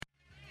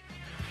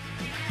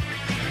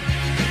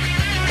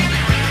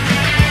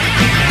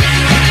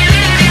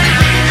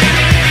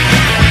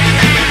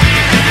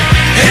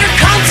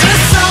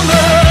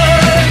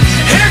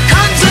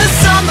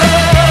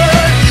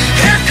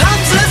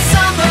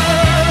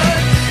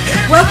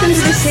welcome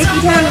to the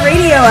Shaky Town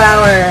Radio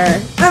Hour.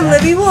 I'm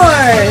Libby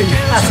Ward.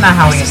 That's not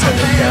how we start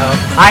the show.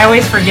 I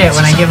always forget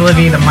when I give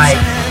Libby the mic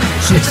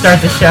to start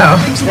the show.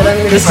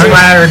 This is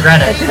why I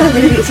regret it. I'm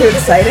going to be too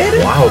excited.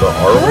 Wow, the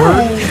R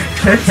word?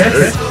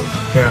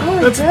 Yeah,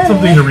 that's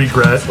something to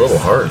regret. It's a little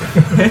hard.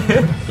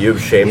 You've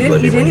shamed You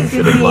Libby when you didn't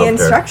should give have me loved her.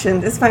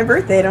 instructions. It's my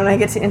birthday. Don't I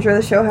get to intro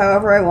the show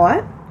however I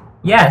want?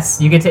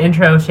 Yes, you get to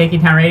intro Shaky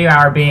Town Radio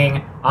Hour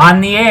being on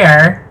the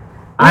air.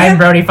 I'm Yeah.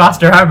 Brody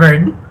Foster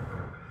Hubbard.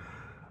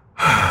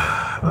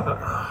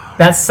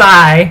 That's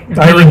sigh.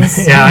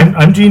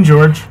 I'm Gene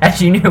George.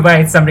 As you knew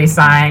by somebody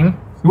sighing.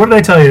 What did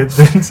I tell you?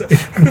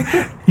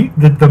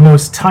 the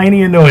most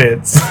tiny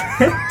annoyance.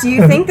 Do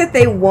you think that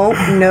they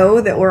won't know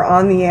that we're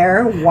on the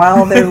air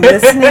while they're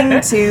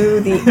listening to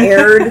the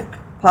aired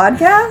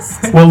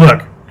podcast? Well,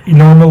 look,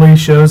 normally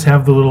shows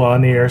have the little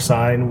on-the-air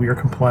sign. We are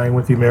complying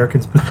with the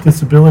Americans with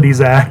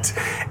Disabilities Act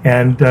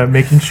and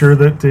making sure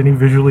that any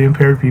visually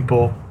impaired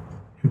people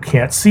who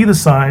can't see the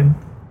sign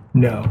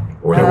know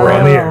that we're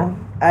on the air.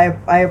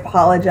 I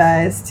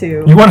apologize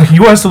to... You want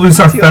us to lose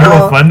our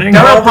federal funding?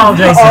 Don't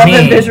apologize to all me.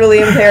 the visually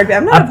impaired.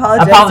 I'm not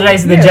apologizing.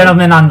 Apologize to the you.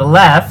 gentleman on the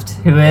left,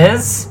 who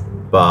is...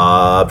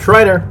 Bob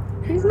Schreiner.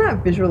 He's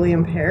not visually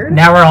impaired.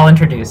 Now we're all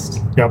introduced,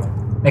 Yep.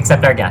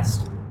 except our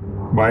guest.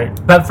 Right.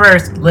 But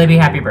first, Libby,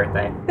 happy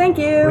birthday. Thank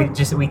you.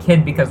 We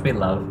kid because we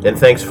love. And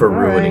thanks for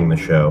ruining right.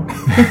 the show.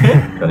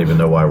 Don't even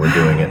know why we're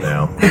doing it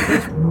now.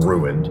 It's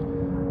ruined.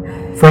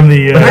 From the...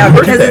 Yeah,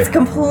 because birthday. it's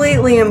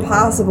completely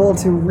impossible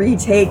to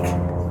retake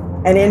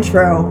an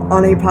intro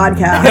on a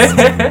podcast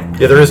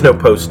Yeah, there is no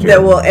post here.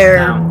 that will air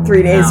No,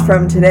 3 days no.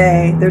 from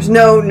today. There's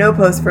no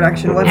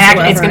post-production whatsoever.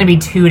 Actually, it's going to be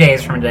 2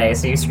 days from today,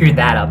 so you screwed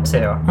that up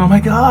too. Oh my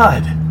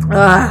God.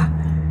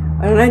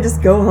 Why don't I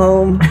just go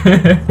home?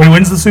 Wait,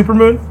 when's the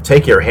supermoon?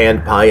 Take your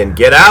hand pie and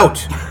get out!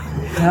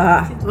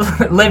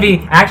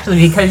 Libby,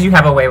 actually, because you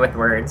have a way with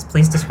words,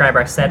 please describe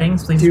our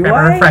settings. Please Do describe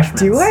our I?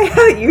 refreshments. Do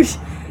I? You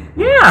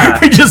Yeah.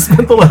 We just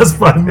spent the last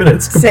 5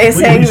 minutes saying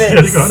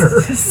shitting on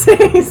her.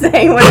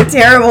 saying what a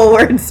terrible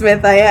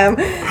wordsmith I am.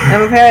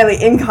 I'm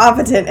apparently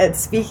incompetent at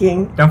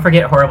speaking. Don't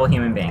forget horrible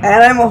human being.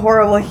 And I'm a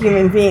horrible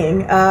human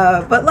being.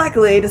 But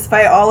luckily,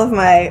 despite all of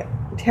my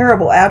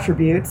terrible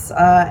attributes,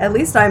 at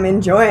least I'm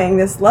enjoying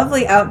this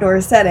lovely outdoor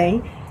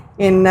setting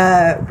in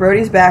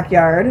Brody's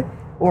backyard,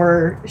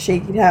 or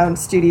Shaky Town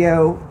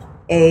Studio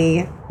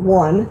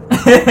A1.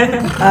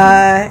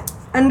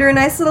 Under a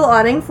nice little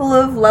awning full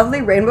of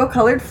lovely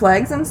rainbow-colored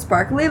flags and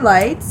sparkly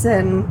lights,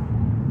 and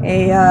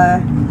a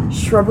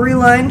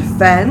shrubbery-lined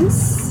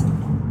fence,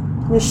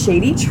 and a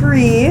shady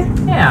tree.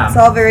 It's Yeah,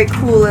 all very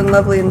cool and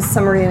lovely and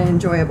summery and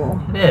enjoyable.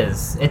 it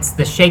is. It's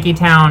the Shaky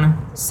Town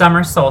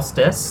Summer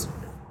Solstice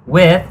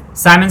with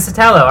Simon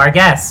Sotelo, our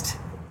guest.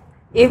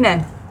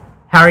 Evening.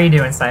 How are you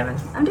doing, Simon?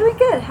 I'm doing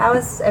good. How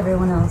is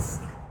everyone else?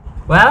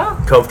 Well,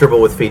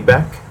 Comfortable with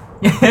feedback?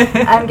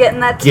 I'm getting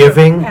that too.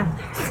 Giving? Yeah.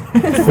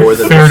 For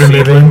the Fair to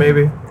ceiling, living.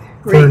 maybe?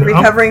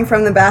 Recovering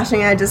from the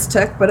bashing I just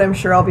took, but I'm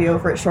sure I'll be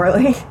over it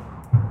shortly.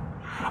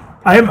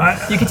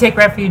 you could take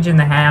refuge in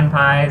the hand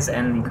pies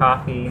and the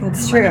coffee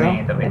That's and true.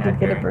 lemonade that we I had did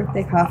get a here.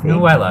 birthday coffee.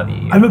 Oh, I love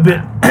you. I'm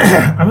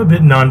a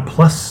bit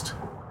nonplussed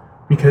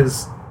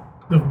because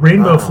the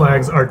rainbow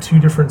flags are two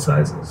different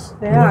sizes.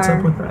 They What's are.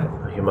 up with that?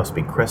 You must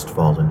be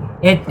crestfallen.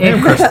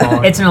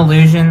 It's an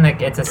illusion that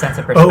it's a sense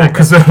of Oh, perspective.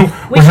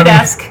 because we should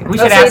ask. We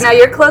Oh, should so ask. now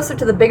you're closer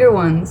to the bigger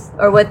ones,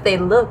 or what they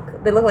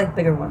look. They look like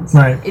bigger ones.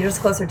 Right. You're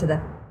just closer to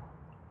them.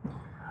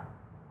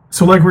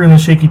 so like we're in the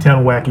Shaky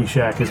Town Wacky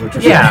Shack, is what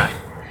you're Yeah.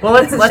 Well,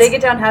 It's let's. a Shaky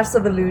Town House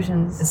of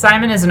Illusions.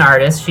 Simon is an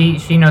artist.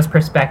 She knows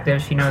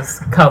perspective. She knows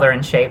color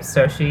and shapes,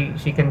 so she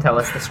can tell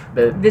us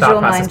the Visual thought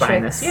process mind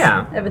behind tricks. this.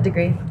 Yeah. I have a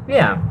degree.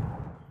 Yeah.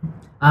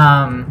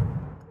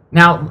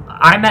 Now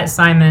I met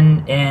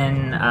Simon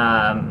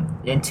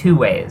in two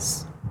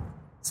ways.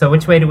 So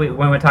which way do we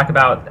want to talk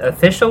about?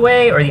 Official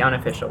way or the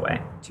unofficial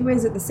way? 2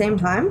 ways at the same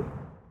time?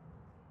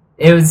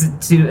 It was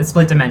to a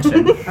split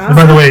dimension. And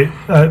by the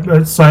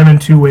way, Simon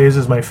Two Ways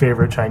is my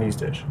favorite Chinese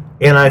dish.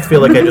 And I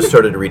feel like I just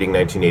started reading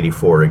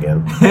 1984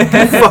 again. What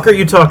the fuck are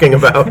you talking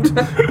about?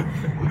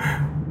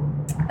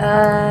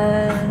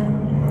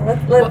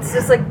 Let's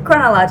just like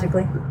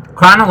chronologically.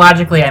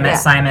 Chronologically, I met Yeah.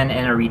 Simon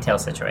in a retail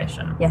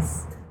situation.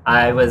 Yes.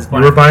 I was You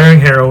one were of, buying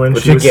heroin.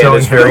 Which She was again selling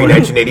is very heroin.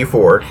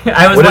 1984.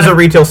 I was What one is a of-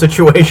 retail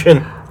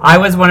situation? I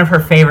was one of her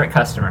favorite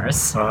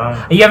customers.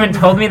 Ah. You haven't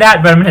told me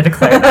that, but I'm going to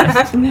declare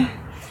that.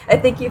 I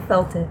think you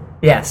felt it.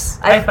 Yes,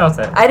 I felt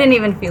it. I didn't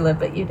even feel it,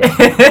 but you did.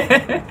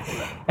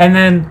 And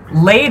then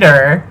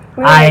later,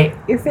 Wait,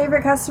 your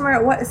favorite customer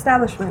at what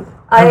establishment?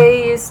 I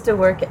used to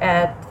work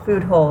at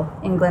Food Hole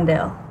in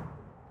Glendale.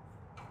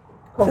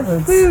 Whole The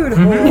Foods. food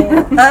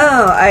hole.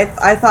 Oh,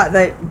 I thought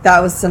that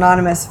was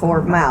synonymous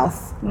for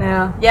mouth.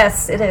 No.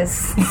 Yes, it is.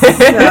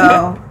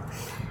 So,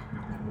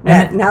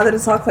 now that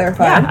it's all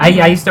clarified.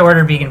 yeah, I used to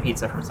order vegan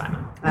pizza from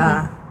Simon.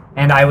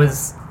 And I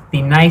was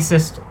the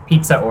nicest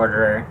pizza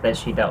orderer that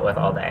she dealt with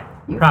all day.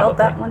 You Probably. felt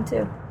that one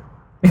too.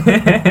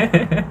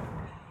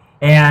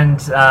 And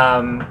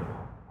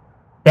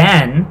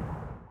then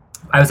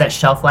I was at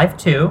Shelf Life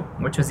 2,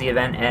 which was the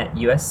event at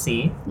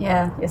USC.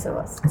 Yeah, yes it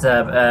was. It's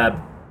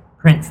a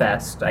print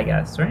fest, I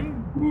guess, right?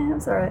 Yeah, it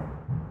was alright.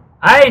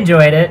 I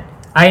enjoyed it.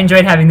 I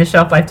enjoyed having the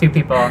Shelf Life 2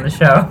 people on the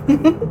show.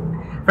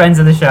 Friends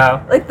of the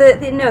show. Like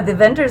the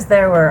vendors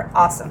there were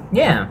awesome.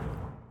 Yeah.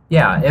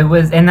 Yeah, it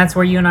was, and that's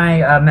where you and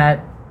I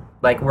met,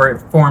 like, were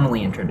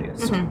formally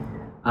introduced. With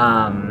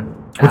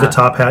the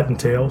top hat and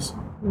tails.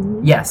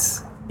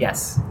 Yes,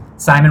 yes.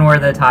 Simon wore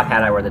the top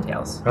hat, I wore the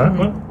tails.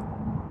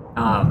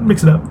 Well,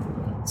 mix it up.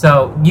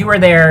 So you were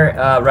there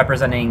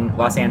representing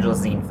Los Angeles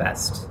Zine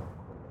Fest.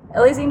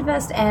 LA Zine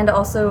Fest, and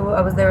also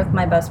I was there with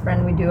my best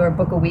friend. We do our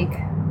Book a Week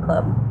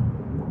club.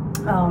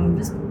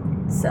 Just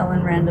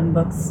selling random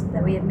books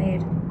that we had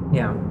made.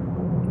 Yeah.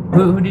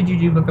 Who did you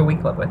do Book a Week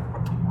Club with?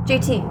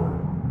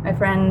 JT, my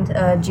friend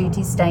JT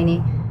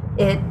Steiny.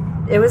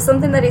 It was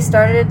something that he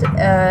started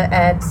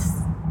at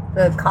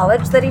the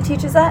college that he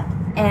teaches at,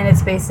 and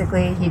it's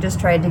basically he just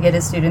tried to get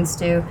his students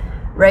to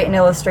write and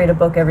illustrate a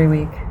book every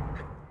week.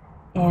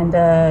 And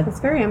It's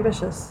very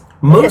ambitious.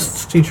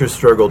 Most teachers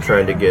struggle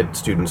trying to get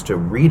students to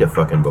read a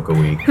fucking book a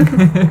week.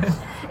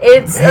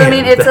 it's Man, I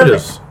mean it's that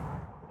is-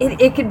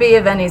 it could be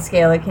of any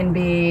scale. It can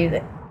be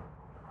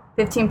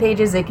 15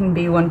 pages. It can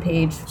be 1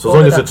 page. So as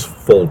long as it's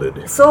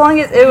folded. So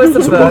long as it was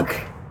It's the a book,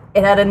 book.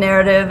 it had a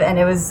narrative, and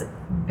it was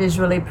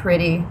visually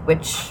pretty,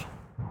 which,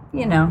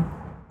 you know,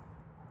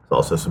 It's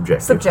also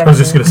subjective. subjective. I was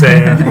just going to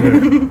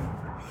say,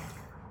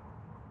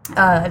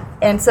 yeah.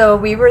 And so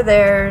we were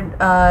there.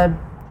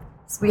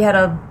 We had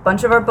a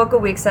bunch of our book a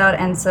weeks out,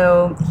 and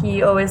so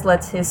he always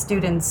lets his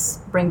students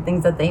bring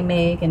things that they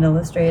make and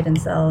illustrate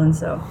and sell. And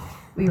so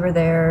we were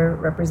there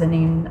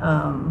representing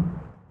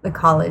the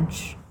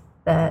college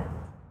that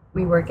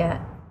we work at,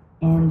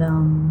 and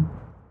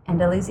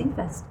LA Zine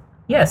Fest.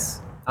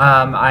 Yes.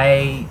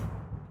 I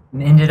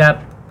ended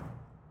up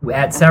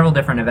at several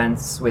different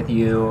events with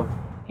you,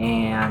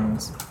 and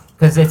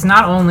because it's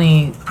not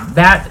only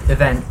that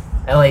event,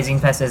 LA Zine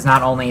Fest is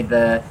not only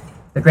the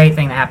great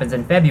thing that happens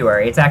in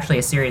February, it's actually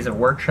a series of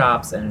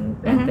workshops and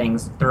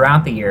things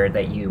throughout the year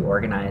that you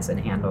organize and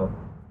handle.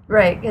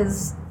 Right,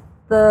 because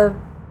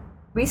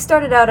we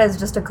started out as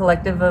just a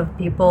collective of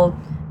people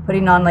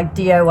putting on like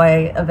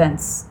DIY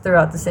events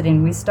throughout the city.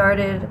 And we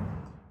started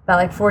about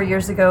like 4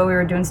 years ago. We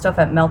were doing stuff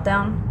at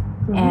Meltdown,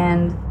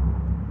 and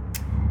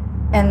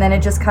then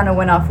it just kind of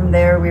went off from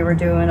there. We were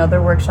doing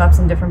other workshops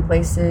in different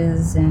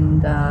places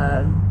and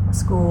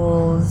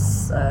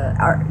schools,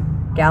 art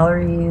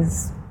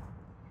galleries,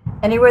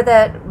 anywhere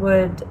that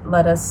would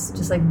let us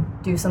just like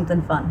do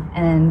something fun.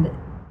 And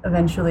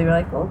eventually we're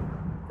like, well,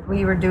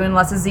 we were doing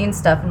lots of zine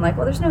stuff and like,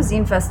 well, there's no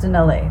Zine Fest in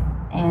LA,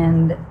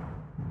 and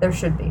there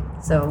should be.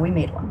 So we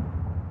made one.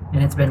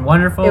 And it's been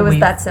wonderful. It was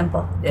that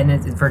simple. And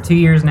it's for 2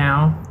 years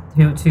now,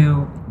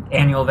 two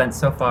annual events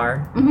so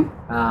far.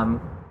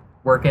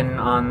 Working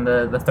on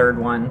the third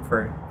one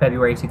for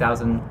February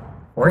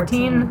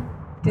 2014.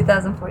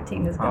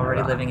 2014 is gonna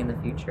Already rock. living in the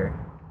future.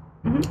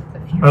 The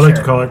I like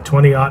to future. call it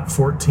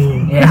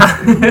 20-14.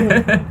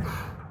 Yeah.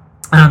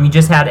 You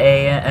just had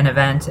an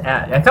event,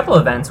 a couple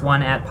events.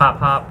 One at Pop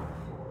Pop,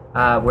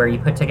 where you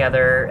put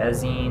together a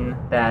zine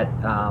that,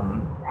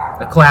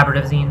 a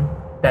collaborative zine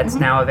that's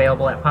now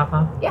available at Pop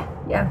Pop.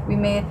 Yeah. We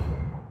made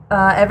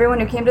everyone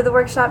who came to the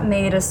workshop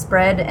made a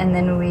spread, and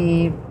then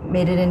we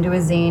made it into a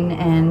zine,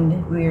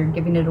 and we're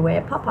giving it away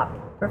at Pop Pop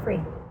for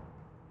free.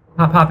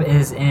 Pop Pop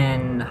is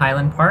in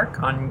Highland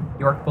Park on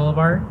York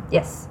Boulevard.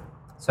 Yes.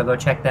 So go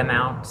check them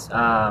out.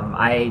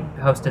 I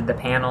hosted the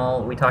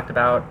panel we talked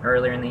about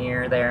earlier in the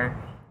year there.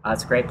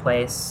 It's a great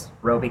place.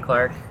 Roby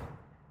Clark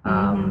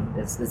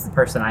is the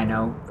person I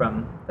know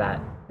from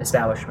that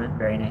establishment.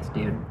 Very nice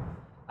dude.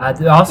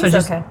 Also He's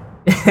just okay.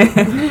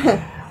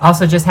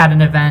 also just had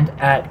an event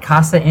at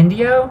Casa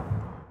Indio.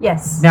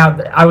 Yes. Now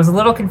I was a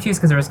little confused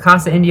because there was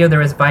Casa Indio, there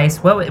was Vice.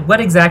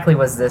 What exactly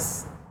was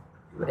this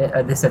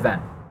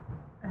event?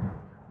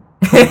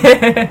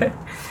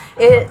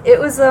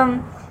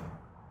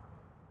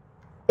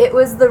 It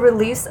was the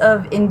release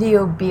of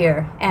Indio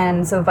beer,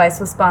 and so Vice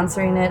was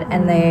sponsoring it,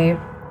 and they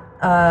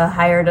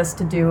hired us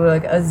to do a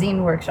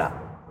zine workshop.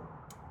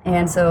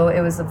 And so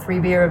it was a free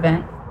beer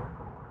event.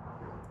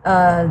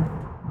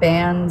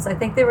 Bands, I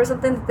think there was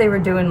something that they were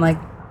doing like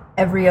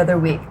every other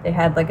week. They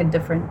had like a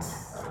different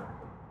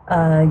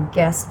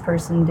guest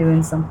person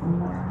doing something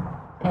there.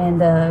 And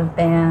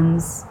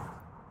bands,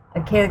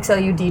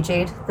 KXLU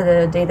DJ'd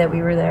the day that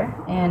we were there,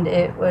 and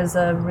it was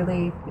a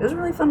really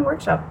fun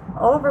workshop.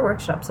 All of our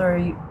workshops are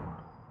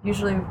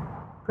usually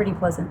pretty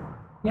pleasant.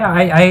 Yeah,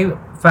 I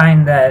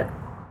find that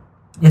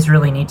it's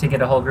really neat to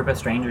get a whole group of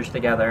strangers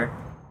together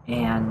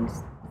and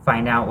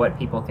find out what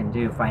people can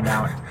do. Find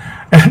out.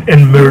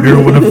 and murder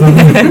one of them.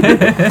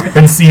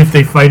 And see if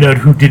they find out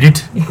who did it.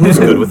 Who's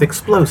good with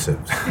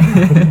explosives?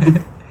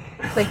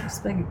 It's like a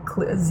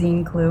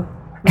zine clue.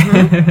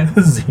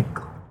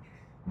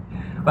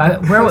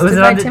 Where was Hosted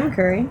it by on Tim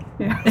Curry.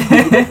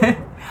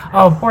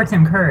 Oh, poor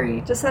Tim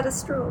Curry. Just had a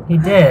stroke. He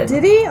did.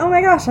 Did he? Oh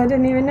my gosh, I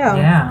didn't even know.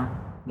 Yeah.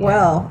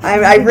 Well,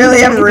 I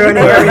really am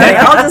ruining everything.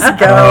 I'll just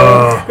go.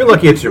 Oh, You're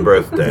lucky it's your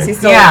Is he birthday.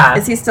 still? Yeah.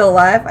 Is he still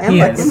alive? I am He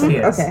lucky. is. He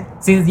is. Okay.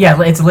 See, yeah,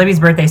 it's Libby's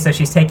birthday, so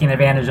she's taking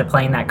advantage of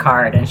playing that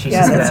card, and she's Yeah,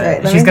 just that's gonna,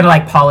 right. Let she's me- gonna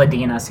like Paula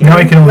Dean us here. now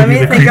I can only Let do me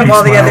the think of creepy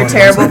all the smile other on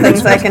terrible one side of things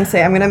his I face. can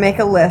say. I'm gonna make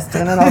a list,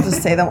 and then I'll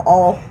just say them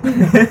all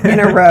in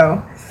a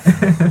row.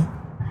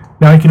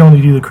 Now I can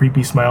only do the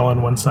creepy smile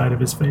on one side of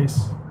his face.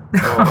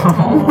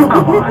 Come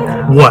on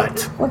now.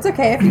 What? Well, it's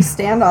okay if you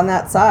stand on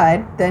that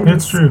side. Then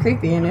That's he's true.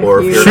 creepy, and if Or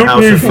if you you're in Shoot a house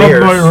me of from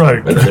mirrors, my right.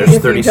 and then there's if you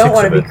 36 don't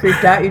want of to be it.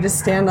 creeped out, you just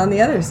stand on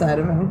the other side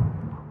of him.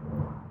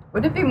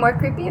 Would it be more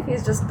creepy if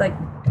he's just like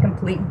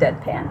complete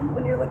deadpan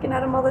when you're looking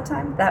at him all the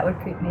time? That would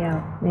creep me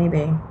out.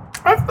 Maybe.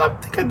 I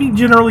think I'd be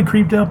generally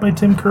creeped out by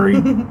Tim Curry.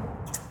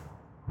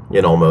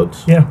 In all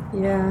modes. Yeah,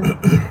 Yeah.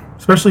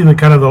 especially the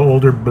kind of the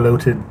older,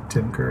 bloated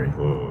Tim Curry.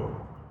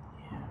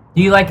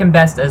 Do you like him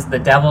best as the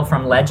devil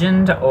from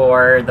Legend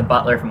or the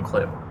butler from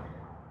Clue?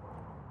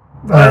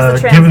 Or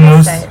is the Given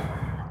those,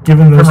 transvestite?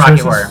 given those Rocky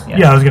choices, Horror, yes.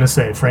 yeah, I was gonna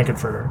say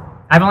Frankenfurter.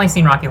 I've only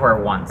seen Rocky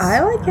Horror once.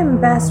 I like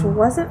him best. I'm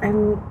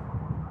Alone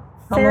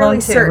fairly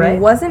too, certain. right?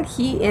 Wasn't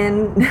he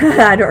in?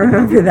 I don't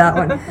remember that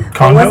one. But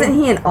Congo? wasn't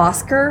he in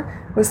Oscar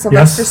with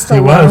Sylvester Yes, he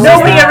Stallone? was.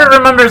 Nobody Yeah. ever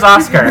remembers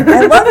Oscar. I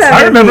love that.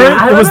 I remember it.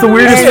 movie. It was the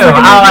weirdest too. fucking Oh,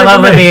 movie I ever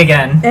love made. Libby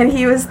again. And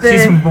he was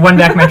She's the. won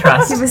back my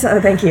trust. He was.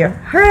 Oh, thank you.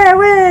 Hooray! I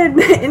win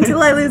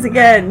until I lose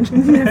again.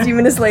 A few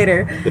minutes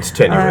later. It's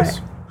tenuous.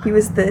 He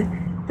was the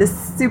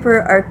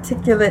super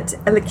articulate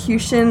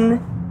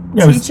elocution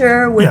Yeah, it was-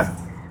 teacher with Yeah,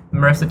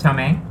 Marissa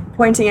Tomei.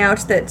 pointing out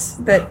that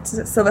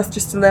Sylvester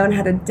Stallone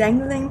had a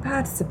dangling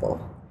participle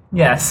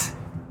Yes.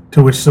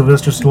 to which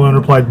Sylvester Stallone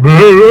replied,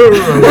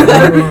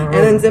 and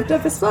then zipped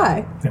up his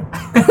fly.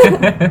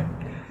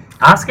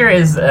 Oscar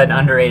is an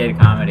underrated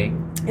comedy.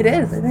 It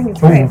is. I think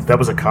it's "Oh, great. that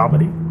was a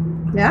comedy."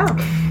 Yeah.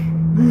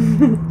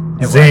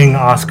 Zing,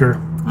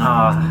 Oscar.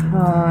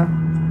 Oh.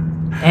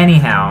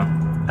 Anyhow,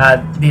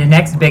 the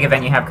next big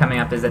event you have coming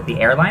up is at the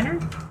Airliner.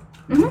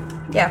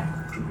 Yeah.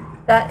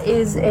 That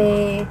is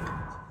a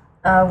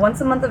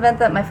once a month event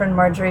that my friend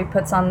Marjorie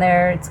puts on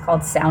there. It's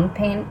called Sound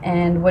Paint,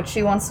 and what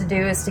she wants to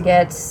do is to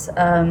get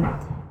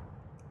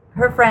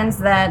her friends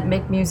that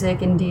make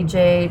music and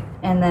DJ,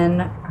 and then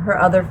her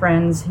other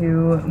friends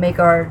who make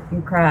art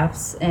and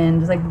crafts and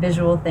just like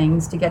visual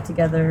things to get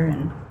together,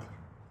 and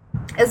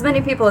as many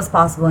people as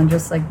possible, and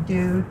just like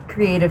do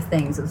creative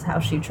things is how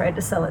she tried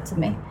to sell it to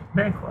me,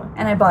 Very cool.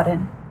 and I bought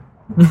in.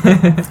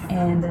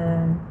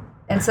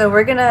 And so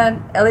we're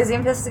gonna LA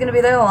Zine Fest is gonna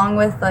be there along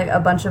with like a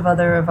bunch of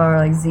other of our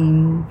like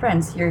zine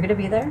friends. You're gonna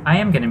be there. I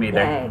am going to be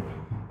there.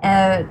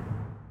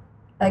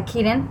 Yay!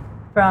 Keaton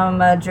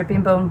from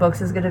Dripping Bone Books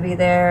is gonna be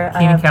there.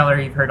 Keenan Keller,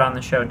 you've heard on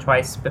the show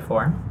twice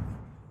before.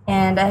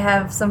 And I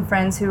have some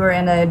friends who are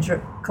in a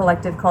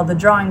collective called the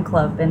Drawing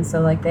Club, and so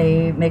like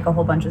they make a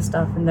whole bunch of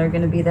stuff, and they're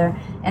going to be there.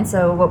 And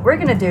so what we're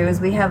going to do is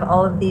we have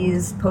all of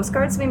these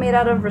postcards we made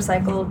out of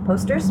recycled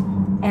posters,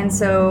 and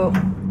so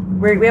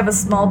we have a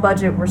small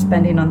budget we're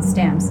spending on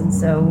stamps, and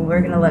so we're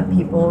going to let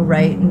people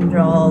write and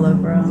draw all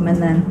over them,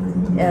 and then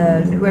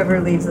whoever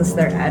leaves us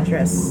their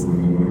address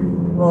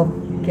will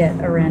get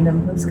a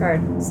random postcard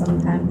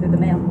sometime through the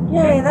mail.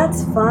 Yay,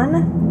 that's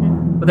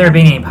fun. Will there be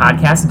any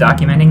podcasts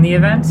documenting the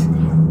event?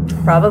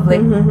 Probably.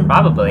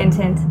 Probably. Hint,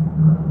 hint.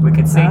 We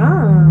could see.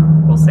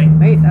 Oh. We'll see.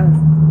 Wait, that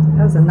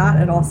was a not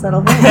at all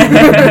settled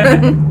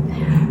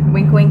thing.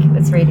 Wink, wink.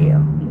 It's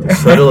radio.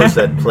 Subtle as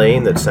that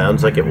plane that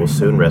sounds like it will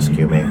soon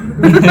rescue me.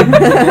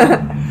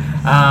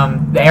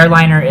 The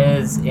Airliner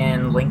is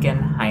in Lincoln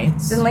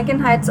Heights. It's in Lincoln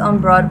Heights on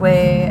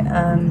Broadway,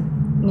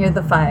 near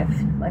the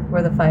 5, like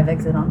where the 5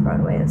 exit on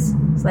Broadway is,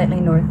 slightly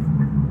north.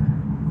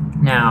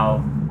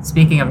 Now,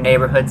 speaking of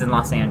neighborhoods in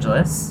Los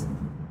Angeles,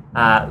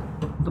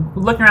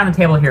 looking around the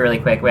table here really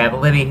quick, we have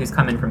Libby who's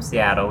come in from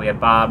Seattle. We have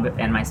Bob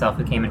and myself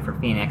who came in from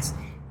Phoenix.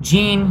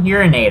 Gene,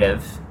 you're a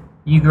native.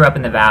 You grew up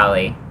in the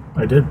Valley,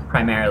 I did.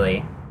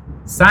 primarily.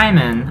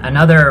 Simon,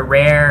 another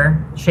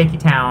rare shaky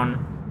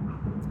town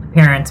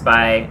appearance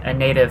by a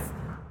native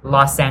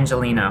Los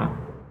Angelino.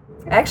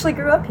 I actually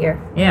grew up here.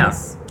 Yeah. In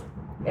this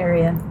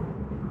area.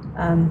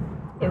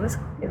 It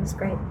was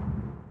great.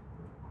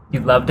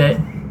 You loved it?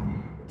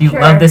 Do you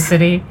Sure. love this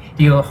city?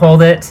 Do you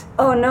hold it?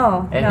 Oh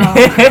no, no.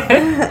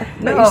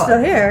 But you're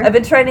still here. I've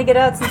been trying to get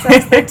out since I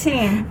was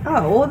 13.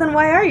 Oh, well then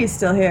why are you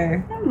still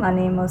here?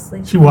 Money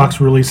mostly. She walks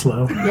really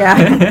slow.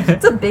 Yeah.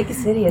 It's a big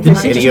city. It's Did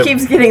not- she- She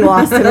keeps getting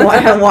lost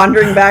and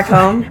wandering back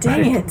home.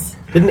 Dang it.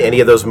 Didn't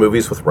any of those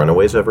movies with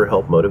runaways ever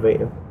help motivate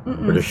you?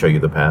 Or just show you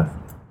the path?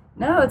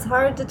 No, it's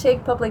hard to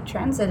take public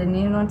transit, and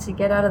even once you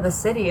get out of the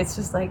city, it's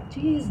just like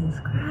Jesus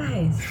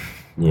Christ.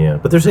 Yeah,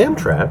 but there's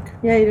Amtrak.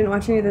 Yeah, you didn't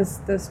watch any of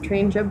those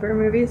train jumper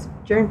movies?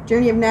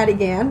 Journey of Natty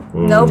Gann?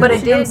 No, but I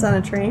She did. jumps on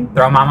a train.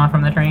 Throw mama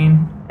from the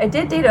train? I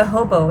did date a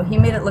hobo. He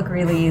made it look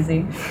really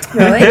easy.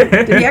 Really?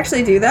 Did he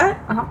actually do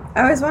that? Uh-huh.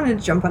 I always wanted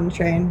to jump on a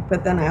train,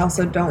 but then I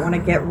also don't want to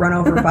get run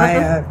over by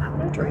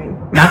a train.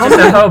 Not just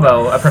a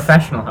hobo, a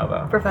professional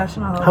hobo.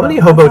 Professional hobo. How many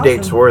hobo That's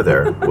dates awesome. were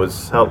there?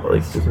 Was how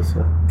like is this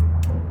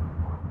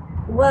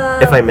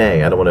Well, If I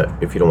may, I don't want to.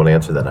 If you don't want to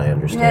answer that, I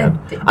understand.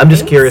 Yeah, I'm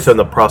just dates? curious on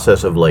the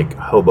process of like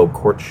hobo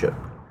courtship.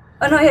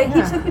 oh no, yeah,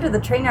 he took me to the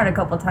train yard a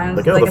couple times.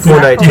 Like, with, oh, like, the a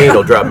 4-night sack chain full-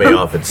 will drop me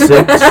off at 6.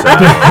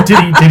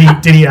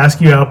 Did he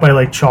ask you out by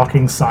like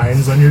chalking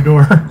signs on your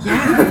door?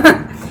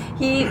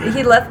 He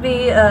left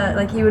me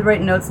like he would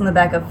write notes on the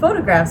back of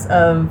photographs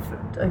of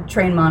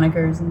train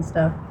monikers and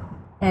stuff.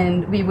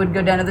 And we would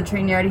go down to the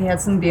train yard. He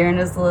had some beer in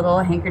his little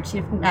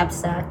handkerchief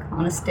knapsack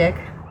on a stick.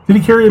 Did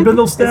he carry a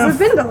bindle It's staff? a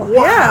bindle.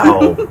 Yeah.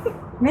 Oh,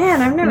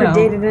 Man, I've never No.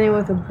 dated anyone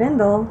with a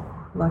bindle.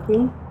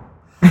 Lucky.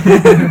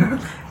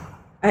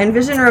 I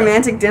envision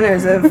romantic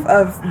dinners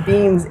of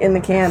beans in the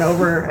can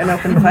over an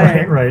open Right,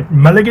 fire. right.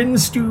 Mulligan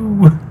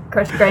stew. Of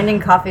course, grinding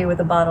coffee with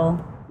a bottle,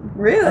 all that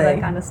Really?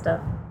 kind of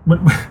stuff.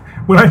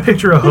 When I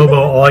picture a hobo,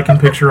 all I can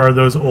picture are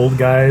those old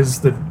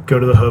guys that go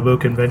to the hobo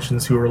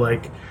conventions who are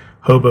like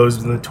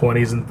hobos in the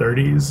 20s and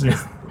 30s.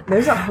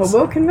 There's a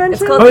hobo convention?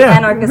 It's called Oh, the yeah.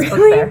 Anarchist Book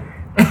Really? Fair.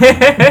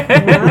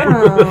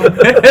 Wow.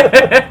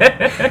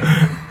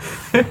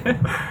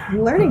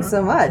 I'm learning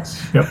so much.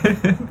 Yep.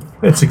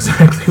 That's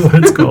exactly what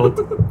it's called.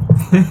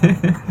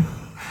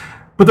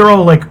 But they're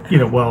all like,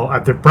 well,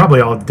 they're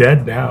probably all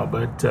dead now,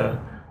 but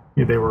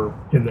they were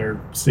in their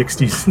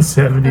 60s and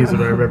 70s,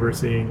 and I remember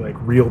seeing like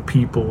real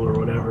people or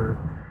whatever,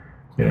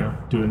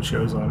 doing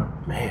shows on them.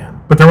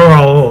 man. But they were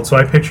all old, so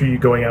I picture you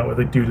going out with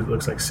a dude that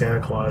looks like Santa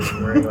Claus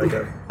and wearing like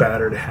a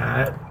battered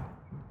hat.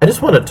 I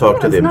just want to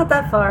talk to It's the. not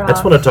that far I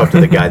just off. want to talk to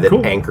the guy that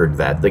Cool. anchored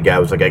that. The guy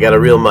was like, I got a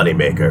real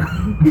moneymaker.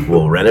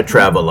 We'll rent a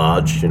travel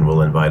lodge and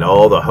we'll invite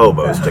all the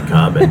hobos to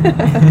come and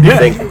Yeah.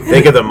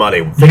 think of the money.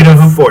 You Think know of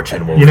the who-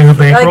 fortune. We'll You know who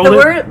Like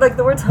bankrolled it?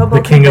 the words hobo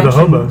The king of the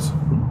convention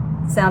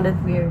hobos.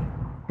 sounded weird.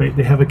 Right,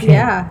 they have a king.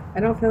 Yeah, I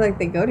don't feel like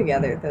they go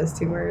together, those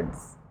two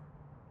words.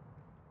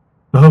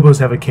 The hobos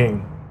have a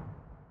king.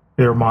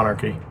 They're a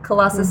monarchy,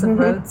 Colossus of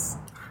Rhodes.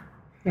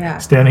 Yeah.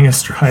 standing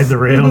astride the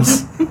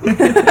rails.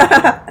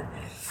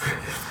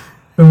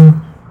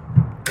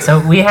 So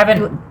we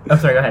haven't. Oh,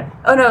 sorry. Go ahead.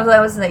 Oh no, I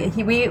was like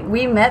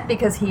we met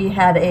because he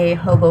had a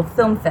hobo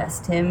film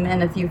fest. Him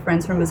and a few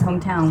friends from his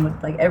hometown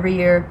would like every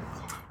year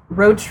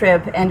road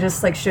trip and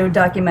just like show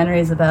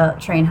documentaries about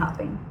train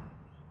hopping.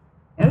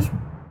 It was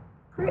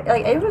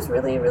it was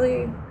really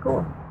really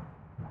cool.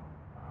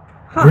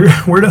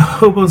 Where do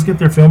hobos get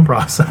their film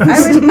process?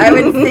 I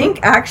would think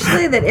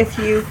actually that if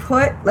you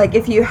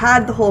if you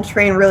had the whole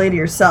train really to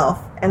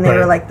yourself and they were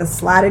Right. like the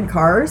slatted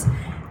cars,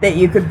 that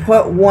you could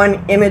put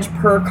one image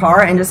per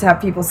car and just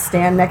have people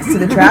stand next to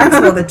the tracks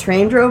while the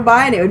train drove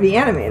by and it would be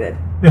animated.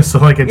 Yeah, so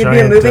like a It'd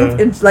giant. be a moving,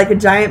 it's like a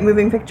giant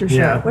moving picture show.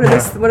 yeah, What are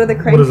yeah. what are the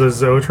cranes? What is a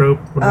zoetrope?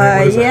 What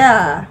is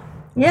that?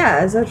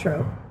 Yeah, a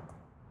Zoetrope.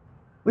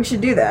 We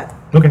should do that.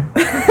 Okay.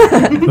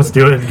 Let's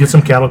do it. Get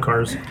some cattle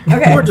cars.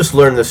 Okay. Or just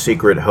learn the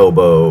secret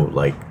hobo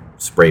like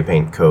spray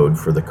paint code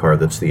for the car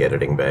that's the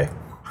editing bay.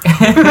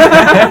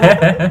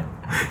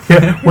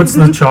 Yeah. What's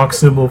the chalk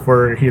symbol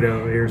for,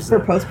 here's For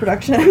the... post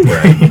production.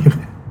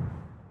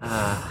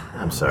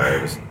 I'm sorry,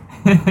 I was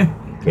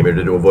came here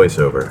to do a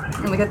voiceover.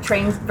 And like a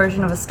train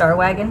version of a Star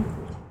Wagon.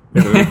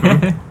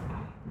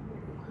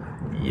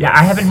 Yeah,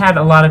 I haven't had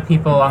a lot of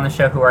people on the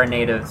show who are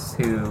natives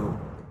who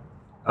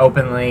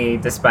openly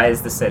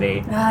despise the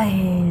city.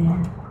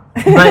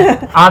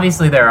 But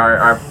obviously there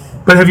are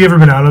But have you ever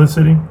been out of the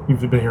city?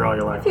 You've been here all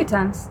your A life. few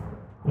times.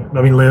 Yeah.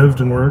 I mean, lived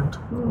and worked.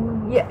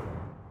 Yeah,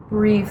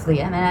 briefly.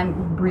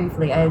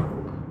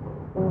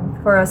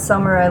 For a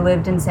summer, I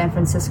lived in San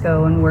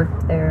Francisco and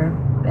worked there,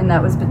 and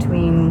that was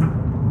between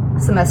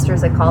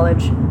semesters at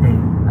college.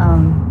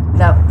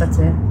 That's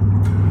it.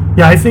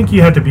 Yeah, I think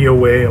you had to be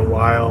away a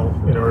while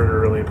in order to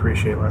really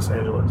appreciate Los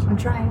Angeles. I'm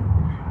trying.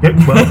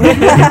 Yeah,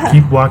 well,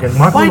 keep walking.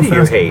 Walk a Why little do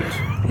you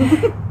faster.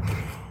 hate?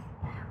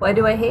 Why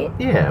do I hate?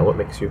 Yeah, what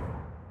makes you?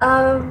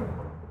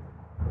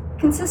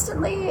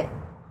 Consistently,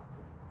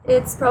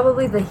 it's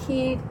probably the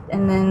heat,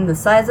 and then the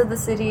size of the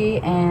city,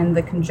 and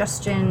the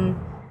congestion.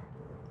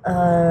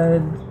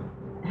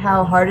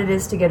 How hard it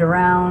is to get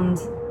around.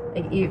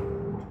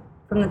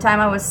 From the time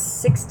I was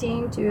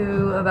 16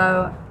 to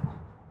about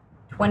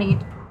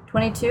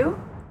 22,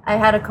 I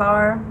had a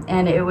car,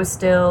 and it was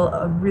still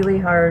really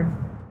hard.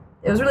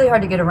 It was really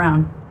hard to get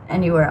around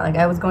anywhere. Like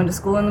I was going to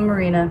school in the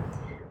marina,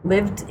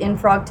 lived in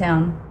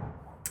Frogtown,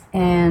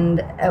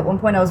 and at one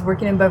point I was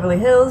working in Beverly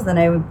Hills. Then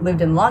I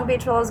lived in Long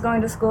Beach while I was going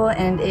to school,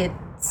 and it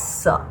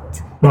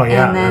sucked. Well,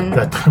 yeah, And then-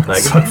 that would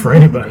suck for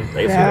anybody. I can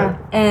see Yeah. that.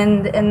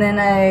 And then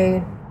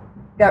I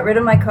got rid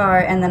of my car,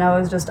 and then I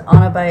was just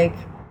on a bike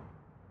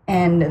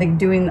and like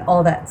doing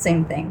all that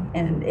same thing,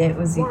 and it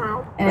was and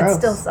it Gross.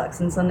 still sucks.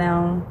 And so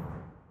now,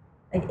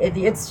 like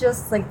it's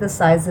just like the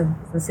size of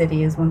the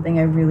city is one thing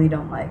I really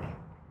don't like.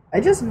 I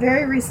just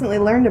very recently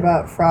learned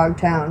about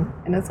Frogtown,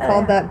 and it's Oh,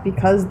 called yeah. that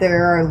because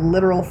there are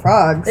literal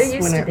frogs There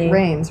used when to it be.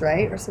 rains,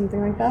 right? Or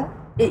something like that?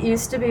 It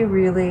used to be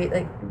really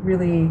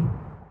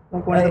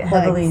Like one of the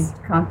heavily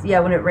plagues.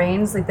 when it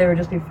rains, like there would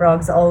just be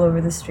frogs all over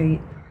the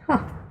street.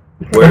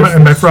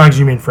 And by frogs,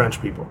 you mean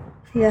French people.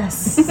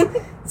 Yes.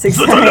 It's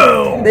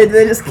exactly.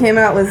 They just came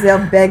out with their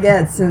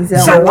baguettes and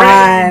their The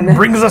rain wine.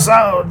 brings us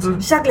out.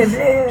 Chocolate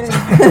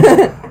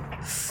bleu.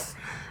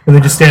 And they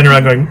just stand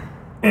around going,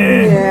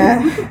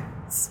 Yeah.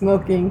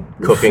 Smoking.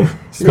 Cooking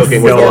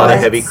with a lot of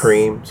heavy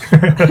creams.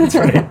 that's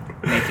right.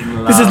 Making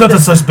love. This is not a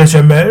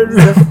suspicion, man.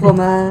 The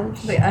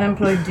fromage. The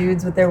unemployed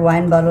dudes with their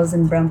wine bottles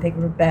and brown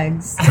paper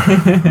bags by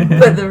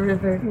the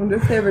river. I wonder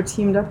if they ever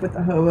teamed up with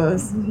the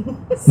hobos.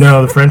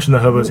 No, the French and the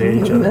hobos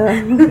hate each other.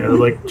 Yeah, they're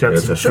like It's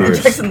Jets a and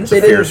fierce, Sharks. it's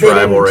a fierce They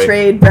rivalry. didn't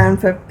trade brown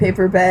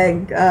paper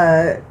bag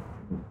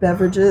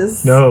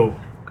beverages. No.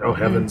 Oh,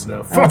 heavens,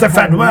 no.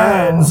 Fortified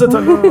wine!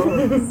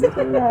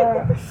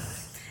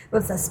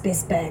 What's a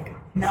space bag?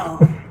 No.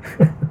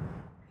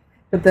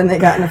 But then they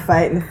got in a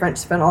fight, and the French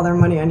spent all their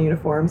money on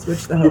uniforms,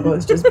 which the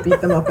hobos just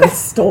beat them up and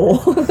stole.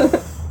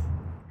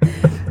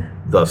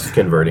 Thus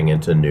converting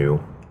into new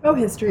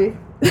history.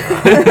 new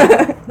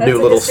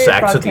little history of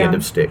sacks at the end Frogtown.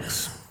 of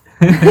sticks.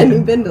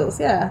 New bindles,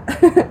 yeah.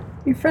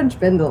 New French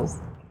bindles.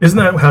 Isn't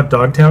that how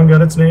Dogtown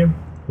got its name?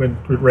 When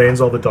it rains,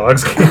 all the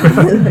dogs came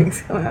out.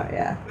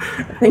 Yeah.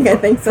 I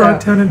think so.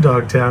 Frogtown and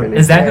Dogtown.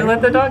 Is that who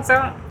let the dogs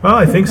out? Oh,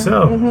 I think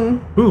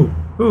so. Ooh.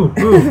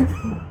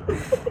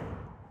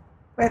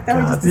 Wait, that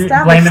was just You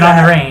established blame it on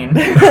the that. rain.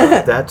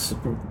 That's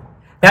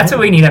That's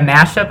what we need, a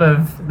mashup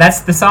of...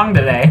 That's the song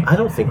today. I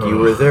don't think you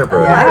were there,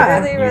 bro.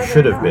 Yeah. You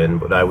should have been,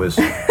 but I was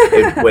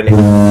when he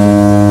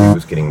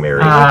was getting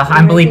married.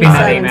 I'm bleeping that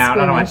Silent name out.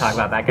 I don't want to Spanish.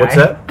 talk about that guy. What's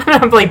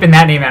that? I'm bleeping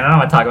that name out. I don't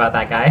want to talk about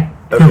that guy.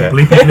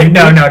 Okay.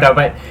 No,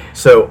 but...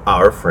 So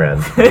our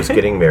friend was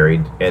getting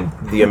married, and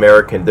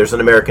there's an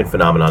American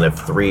phenomenon. If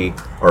 3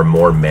 or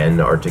more men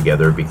are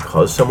together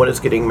because someone is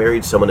getting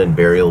married, someone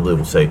invariably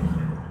will say,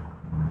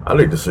 "I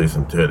need to see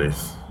some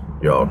titties.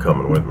 Y'all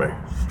coming with me?"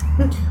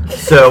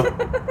 So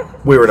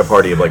we were at a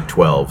party of like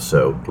 12,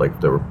 so like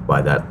there were,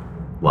 by that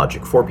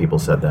logic, 4 people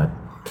said that.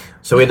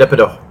 So we ended up at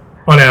a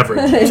On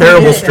average.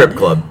 terrible strip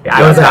club. Yeah, I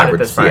Not was out at average,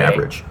 this the party.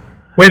 average.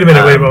 Wait a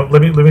minute.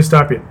 Let me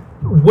stop you.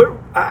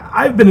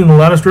 I've been in a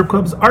lot of strip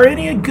clubs. Are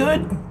any a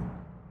good?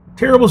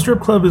 Terrible strip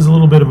club is a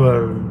little bit of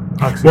a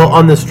oxymoron. Well,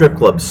 on the strip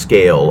club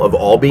scale of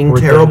all being We're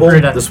done. terrible, We're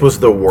done. this was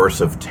the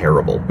worst of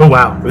terrible. Oh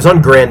wow. It was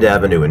on Grand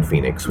Avenue in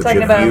Phoenix, which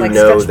Talking if about you like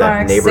know stretch that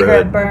marks, cigarette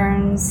neighborhood.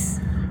 burns.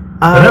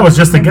 And that was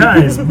just the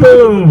guys.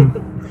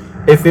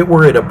 Boom. If it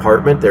were an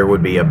apartment, there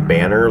would be a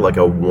banner, like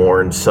a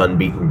worn,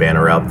 sun-beaten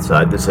banner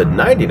outside that said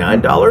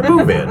 $99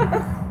 move-in.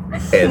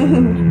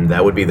 And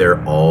that would be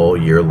there all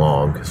year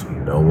long, because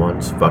no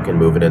one's fucking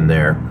moving in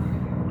there.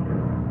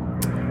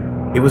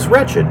 It was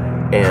wretched,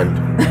 and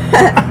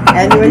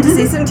And you went to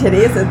see some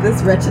titties at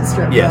this wretched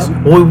strip club. yes.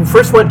 Well, we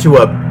first went to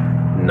a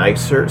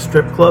nicer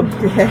strip club,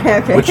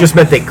 Okay. which just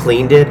meant they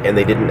cleaned it, and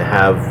they didn't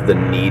have the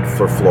need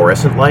for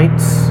fluorescent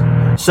lights.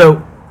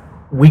 So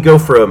we go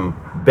from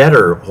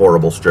better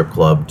horrible strip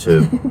club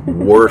to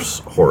worse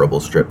horrible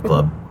strip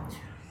club,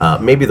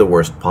 maybe the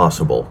worst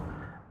possible.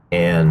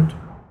 And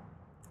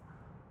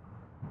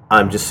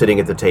I'm just sitting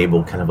at the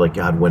table, kind of like,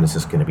 God, when is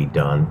this going to be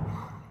done?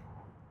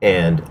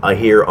 And I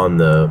hear on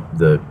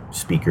the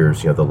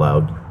speakers, the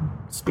loud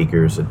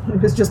speakers, It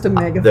was just a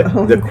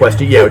megaphone. the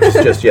question,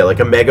 just like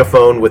a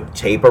megaphone with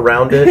tape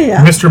around it,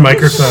 Yeah. Mr.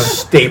 Microphone.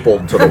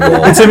 stapled to the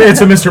wall. It's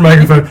a Mr.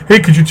 Microphone. Hey,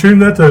 could you tune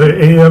that to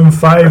AM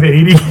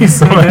 580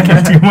 so I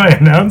can do my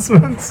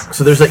announcements?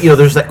 So there's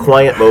that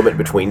quiet moment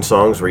between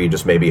songs where you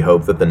just maybe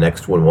hope that the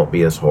next one won't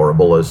be as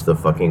horrible as the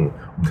fucking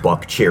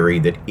buck cherry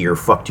that ear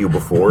fucked you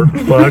before.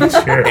 Fuck,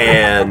 sure.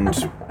 And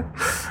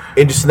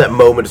just in that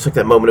moment, it's like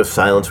that moment of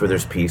silence where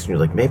there's peace, and you're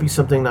like, maybe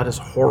something not as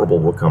horrible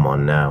will come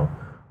on now.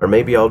 Or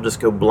maybe I'll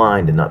just go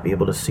blind and not be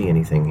able to see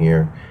anything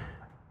here.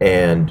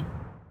 And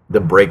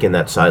the break in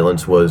that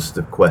silence was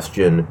the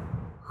question,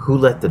 who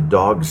let the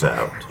dogs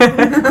out?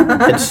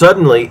 And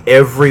suddenly,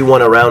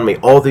 everyone around me,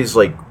 all these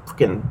like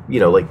fucking,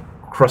 like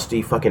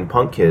crusty fucking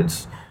punk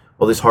kids,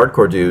 all these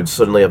hardcore dudes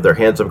suddenly have their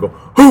hands up and go,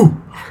 who?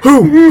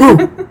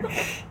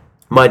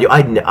 Mind you,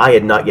 I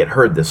had not yet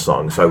heard this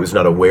song, so I was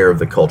not aware of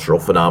the cultural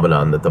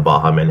phenomenon that the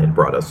Baha Men had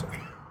brought us.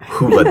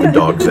 Who let the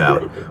dogs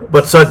out?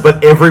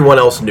 But everyone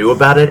else knew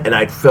about it, and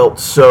I felt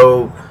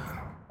so...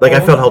 Like, I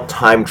felt how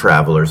time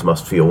travelers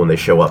must feel when they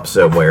show up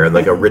somewhere, and,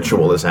 like, a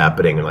ritual is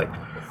happening, and, like,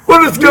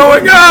 what is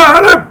going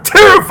on? I'm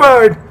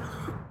terrified!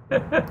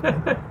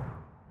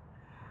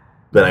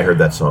 Then I heard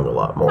that song a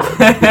lot more in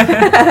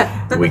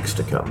the weeks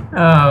to come.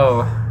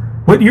 Oh.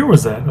 What year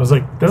was that? I was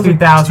like, that was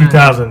 2000.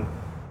 2000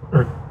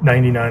 or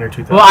 99 or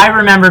 2000. Well, I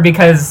remember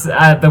because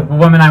the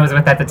woman I was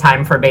with at the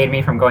time forbade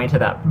me from going to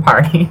that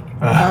party.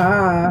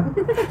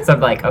 So I'm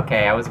like,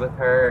 okay, I was with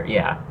her.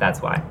 Yeah,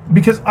 that's why.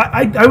 Because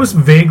I was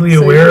vaguely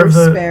So aware you were of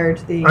the... spared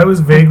the... I was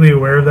vaguely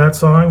aware of that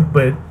song,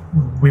 but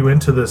we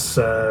went to this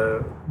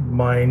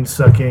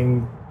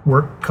mind-sucking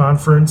work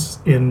conference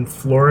in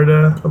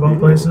Florida, of all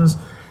places,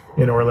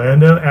 in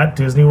Orlando, at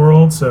Disney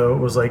World. So it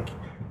was like,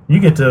 you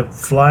get to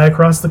fly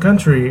across the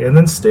country and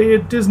then stay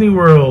at Disney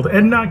World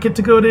and not get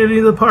to go to any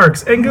of the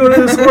parks and go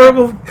to this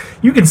horrible...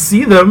 You can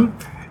see them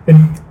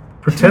and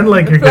pretend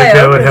like you're going to Fly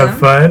go over and have them.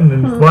 fun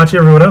and watch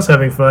everyone else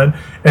having fun.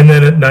 And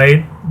then at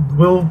night,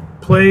 we'll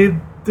play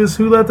this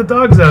Who Let the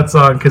Dogs Out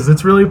song because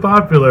it's really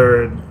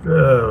popular. And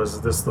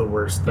was this the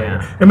worst thing?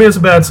 Yeah. I mean, it's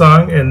a bad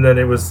song, and then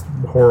it was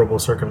horrible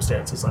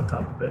circumstances on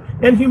top of it.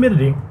 And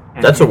humidity.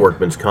 That's a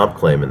workman's comp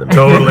claim in the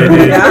Totally,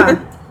 dude. Yeah.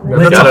 They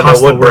That's a gotta know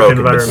hostile what work broke, but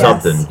environment.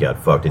 something Yes.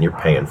 got fucked, and you're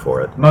paying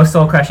for it. Most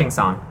soul crushing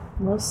song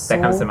Most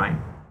that comes to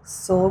mind.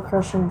 soul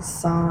crushing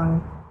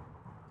song.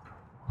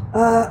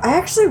 I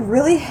actually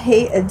really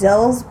hate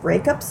Adele's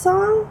breakup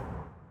song.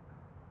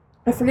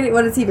 I forget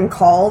what it's even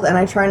called, and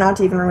I try not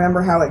to even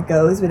remember how it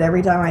goes, but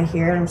every time I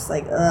hear it, I'm just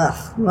like,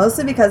 ugh.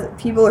 Mostly because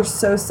people are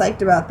so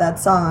psyched about that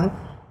song,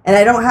 and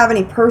I don't have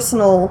any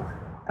personal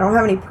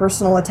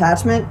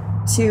attachment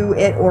to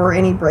it or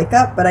any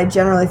breakup, but I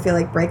generally feel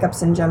like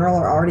breakups in general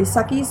are already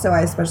sucky, so I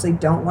especially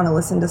don't want to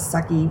listen to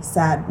sucky,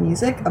 sad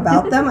music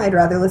about them. I'd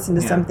rather listen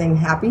to Yeah. something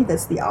happy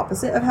that's the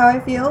opposite of how I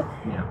feel.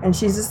 Yeah. And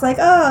she's just like,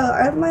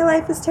 oh, my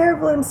life is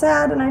terrible and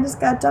sad, and I just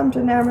got dumped,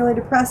 and now I'm really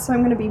depressed, so I'm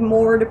going to be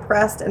more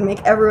depressed and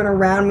make everyone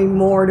around me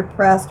more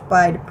depressed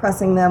by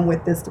depressing them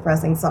with this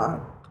depressing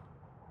song.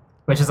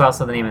 Which is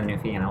also the name of the new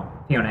Fiona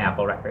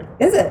Apple record.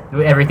 Is it?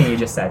 Everything you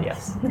just said,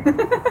 yes.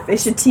 They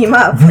should team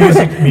up.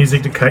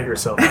 Music to cut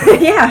yourself.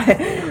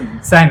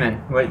 Yeah. Simon,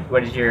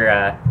 what is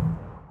your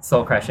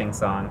soul crushing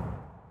song?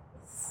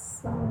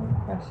 Soul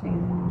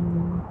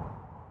crushing.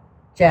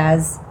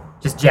 Jazz.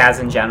 Just jazz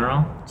in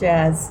general?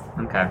 Jazz.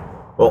 Okay.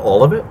 Well,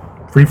 all of it?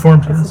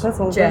 Freeform There's jazz.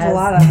 a Jazz.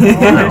 lot of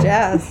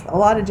jazz. A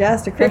lot of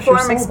jazz to crush your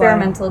Freeform soul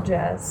experimental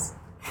jazz.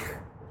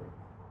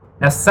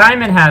 Now,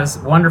 Simon has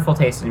wonderful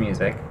taste in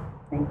music.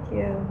 Thank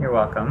you. You're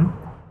welcome.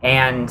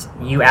 And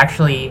you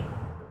actually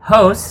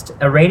host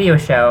a radio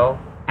show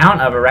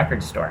out of a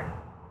record store.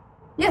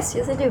 Yes,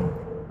 I do.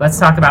 Let's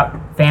talk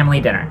about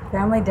Family Dinner.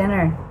 Family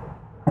dinner.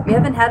 We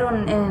haven't had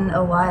one in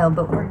a while,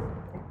 but we're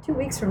 2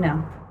 weeks from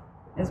now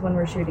is when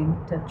we're shooting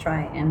to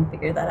try and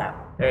figure that out.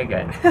 Very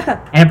good.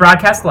 And it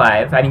broadcasts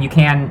live. I mean, you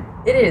can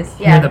It is,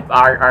 yeah. hear the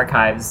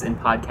archives in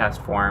podcast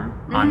form.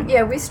 On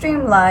Yeah, we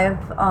stream live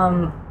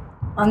on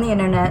the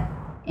internet,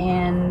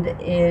 and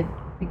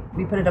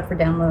we put it up for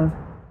download a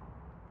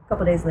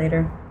couple days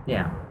later.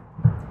 Yeah.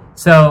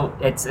 So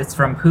it's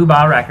from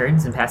Poobah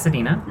Records in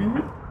Pasadena.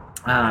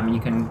 Mm-hmm.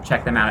 You can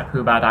check them out at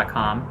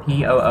poobah.com,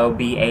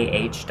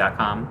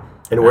 POOBAH.com.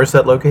 And where's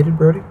that located,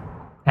 Brody?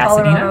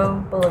 Pasadena. Colorado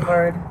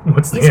Boulevard.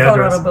 What's the East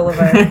address? Colorado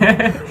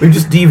Boulevard. We've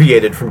just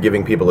deviated from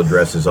giving people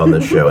addresses on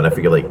this show, and I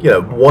figure, like,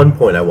 at one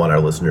point I want our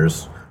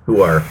listeners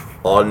who are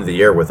on the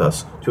air with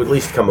us to at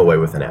least come away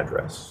with an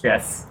address.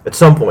 Yes. At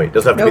some point. It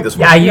doesn't have to be Nope. this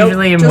Yeah, I one.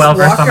 usually am Just well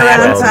versed walk on my around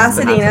addresses, but not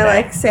Pasadena today.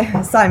 like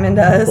Simon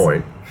does.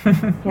 Point.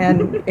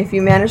 And if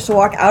you manage to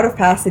walk out of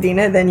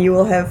Pasadena, then you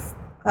will have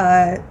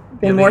been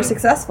You'll more be-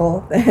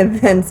 successful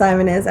than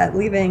Simon is at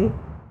leaving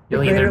the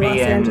You'll either greater be Los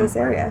in- Angeles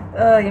area.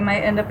 You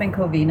might end up in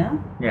Covina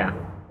Yeah.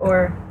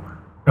 or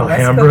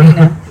West Alhambra.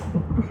 Covina.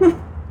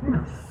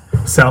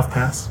 South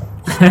Pass.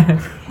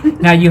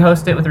 Now you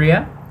host it with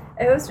Rhea?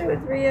 I host it with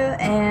Rhea,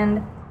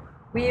 and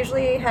we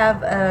usually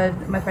have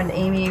my friend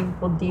Amy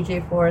will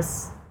DJ for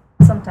us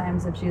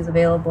sometimes if she's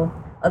available.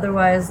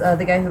 Otherwise,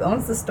 the guy who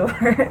owns the store,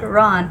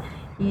 Ron,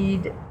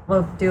 he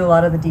will do a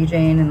lot of the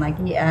DJing, and like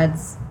he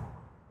adds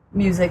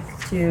music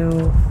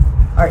to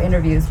our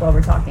interviews while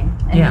we're talking.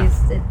 And Yeah.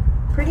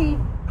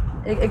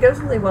 it goes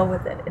really well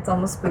with it. It's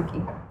almost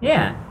spooky.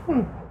 Yeah.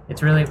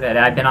 It's really good.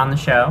 I've been on the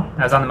show.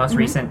 I was on the most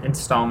recent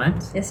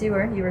installment. Yes, you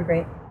were. You were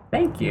great.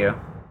 Thank you.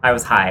 I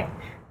was high.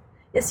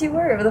 Yes, you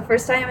were. For the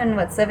first time in,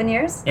 7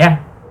 years? Yeah.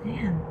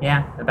 Man,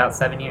 Yeah. About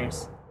 7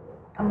 years.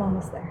 I'm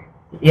almost there.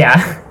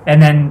 Yeah.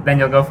 And then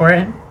you'll go for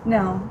it?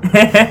 No.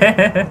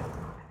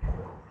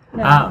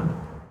 No.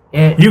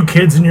 You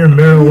kids and your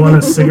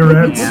marijuana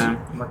cigarettes. Yeah.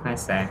 What can I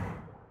say?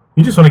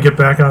 You just want to get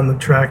back on the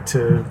track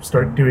to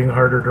start doing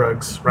harder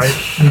drugs, right?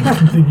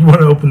 You want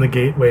to open the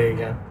gateway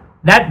again.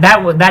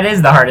 That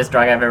is the hardest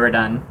drug I've ever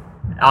done.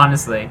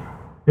 Honestly.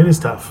 It is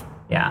tough.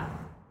 Yeah.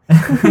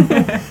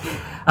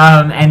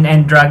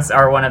 And drugs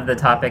are one of the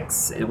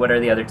topics. What are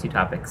the other two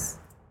topics?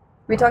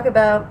 We talk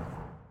about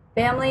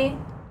family,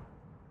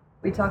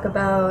 we talk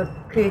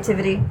about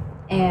creativity,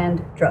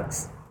 and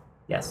drugs.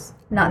 Yes.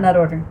 Not in that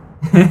order.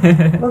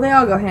 Well, they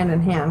all go hand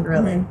in hand,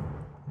 really.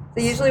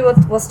 So usually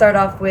we'll start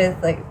off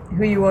with like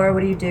who you are,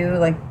 what do you do,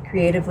 like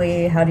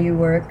creatively, how do you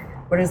work,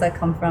 where does that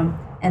come from,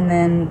 and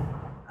then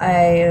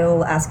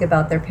I'll ask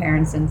about their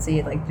parents and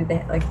see like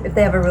if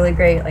they have a really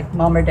great like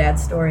mom or dad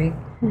story,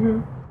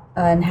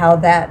 and how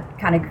that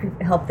kind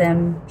of helped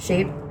them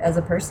shape as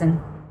a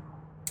person.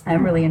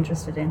 I'm really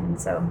interested in,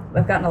 and so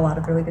I've gotten a lot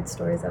of really good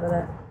stories out of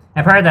that.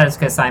 And part of that is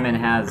because Simon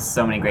has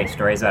so many great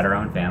stories about her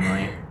own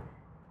family.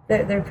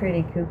 They're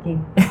pretty kooky,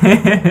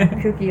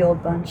 kooky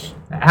old bunch.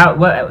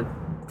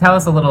 Tell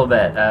us a little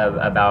bit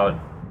about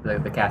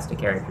the cast of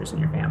characters in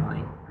your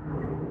family.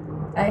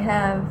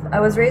 I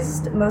was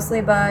raised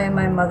mostly by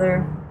my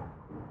mother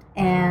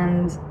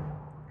and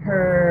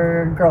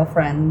her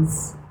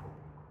girlfriends.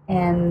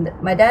 And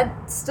my dad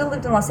still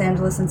lived in Los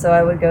Angeles, and so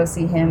I would go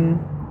see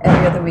him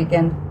every other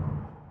weekend.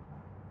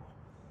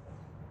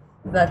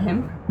 Is that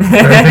him?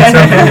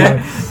 I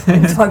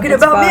think so. Talking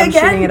It's about me Bob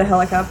shooting again? at a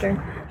helicopter.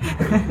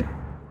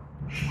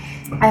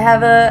 I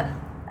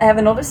have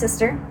an older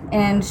sister,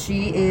 and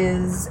she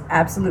is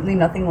absolutely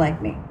nothing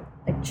like me.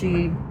 Like,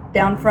 she,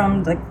 down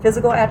from like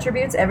physical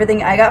attributes,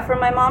 everything I got from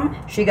my mom,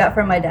 she got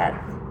from my dad.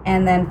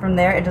 And then from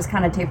there, it just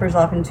kind of tapers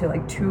off into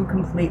like two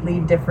completely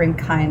different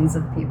kinds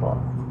of people.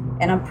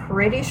 And I'm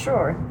pretty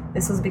sure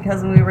this was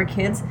because when we were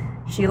kids,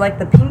 she liked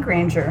the Pink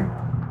Ranger,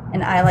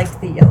 and I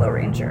liked the Yellow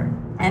Ranger.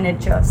 And it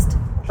just,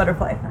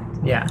 butterfly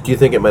effect. Yeah. Do you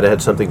think it might have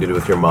had something to do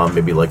with your mom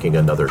maybe liking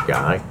another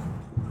guy?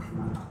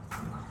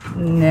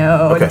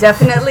 No, Okay.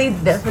 definitely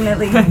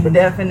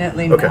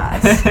Okay.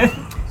 not.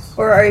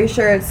 Or are you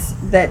sure it's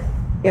that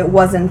it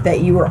wasn't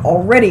that you were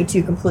already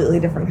two completely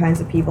different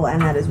kinds of people,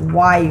 and that is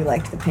why you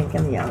liked the Pink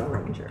and the Yellow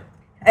Ranger?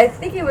 I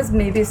think it was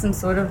maybe some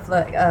sort of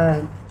like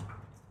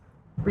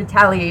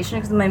retaliation,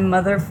 because my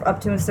mother, up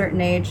to a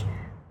certain age,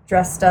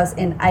 dressed us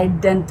in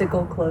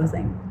identical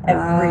clothing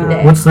every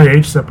day. What's the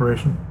age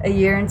separation? A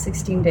year and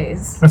 16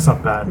 days. That's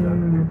not bad.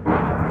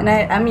 And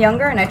I'm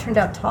younger, and I turned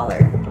out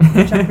taller,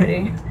 which I'm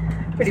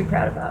pretty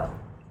proud about.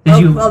 Did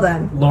you well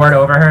done. lord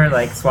over her,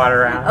 like swat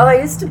her around? Oh,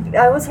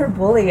 I was her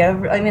bully.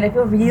 I mean, I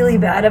feel really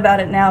bad about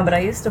it now, but I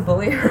used to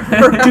bully her.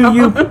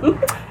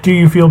 Do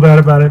you feel bad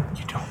about it?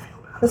 You don't feel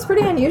bad. It's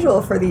pretty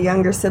unusual for the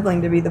younger sibling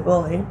to be the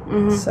bully.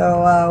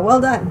 So, well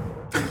done.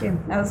 Thank you.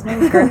 I was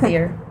named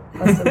girthier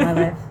most of my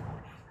life.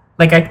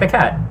 Like Ike the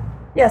cat.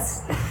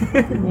 Yes.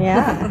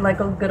 Yeah. Like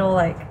a good old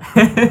like.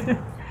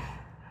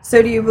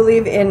 So do you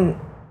believe in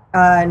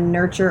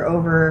nurture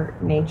over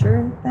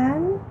nature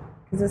then?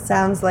 Because it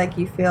sounds like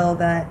you feel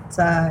that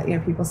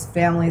people's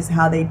families,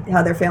 how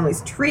their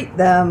families treat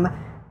them,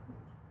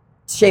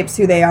 shapes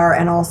who they are,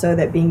 and also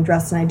that being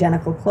dressed in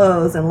identical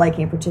clothes and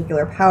liking a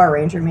particular Power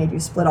Ranger made you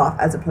split off,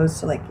 as opposed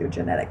to like your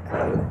genetic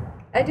code.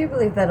 I do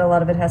believe that a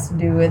lot of it has to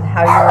do with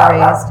how you were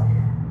raised,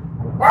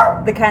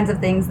 the kinds of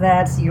things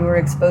that you were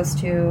exposed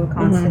to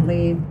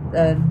constantly,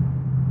 the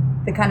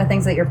kind of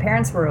things that your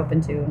parents were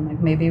open to, and like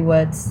maybe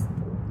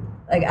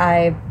like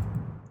I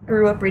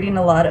grew up reading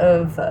a lot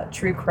of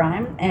true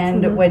crime,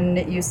 and when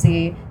you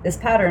see this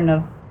pattern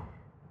of,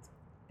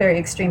 very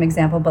extreme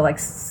example, but like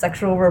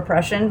sexual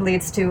repression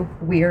leads to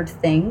weird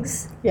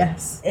things,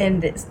 Yes.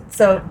 and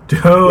so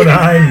Don't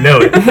I know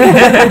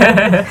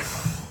it?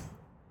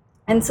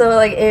 and so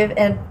like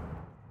and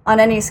on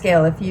any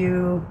scale,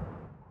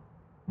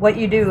 what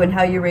you do and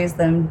how you raise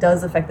them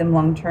does affect them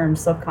long term,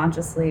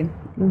 subconsciously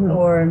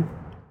or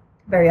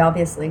very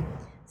obviously.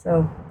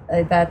 So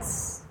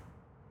that's,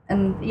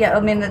 and yeah, I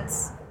mean,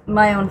 it's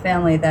my own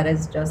family that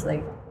is just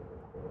like,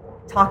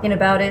 talking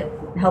about it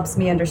helps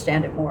me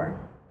understand it more.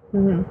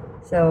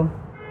 So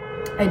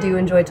I do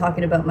enjoy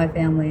talking about my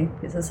family,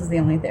 because this is the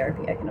only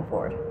therapy I can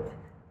afford.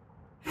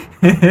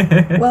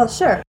 Well,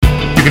 sure.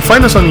 You can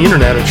find us on the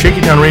internet at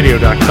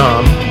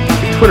shakytownradio.com. You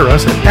can Twitter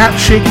us at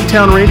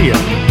ShakyTownRadio.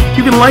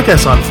 You can like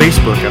us on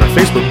Facebook at our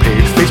Facebook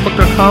page,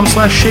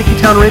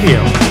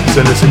 facebook.com/ShakyTownRadio.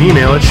 Send us an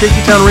email at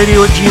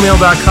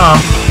shakytownradio@gmail.com,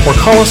 or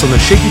call us on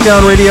the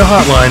Shakytown Radio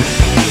hotline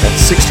at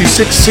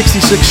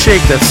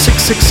 626-66-SHAKE. That's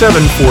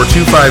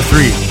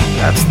 667-4253.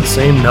 That's the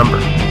same number.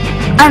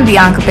 I'm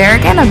Bianca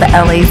Berrigan of the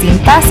LA Zine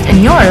Fest,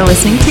 and you're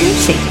listening to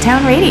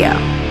Shakytown Radio.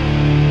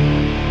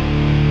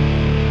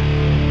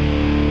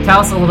 Tell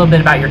us a little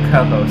bit about your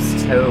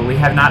co-host, who we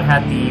have not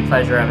had the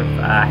pleasure of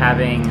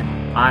having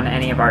on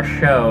any of our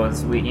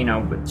shows.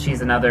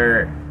 She's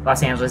another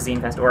Los Angeles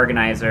Zine Fest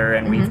organizer,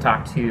 and we've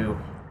talked to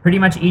pretty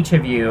much each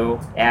of you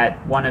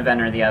at one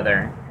event or the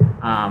other.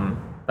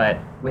 But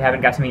we haven't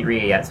got to meet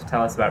Rhea yet, so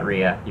tell us about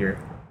Rhea, your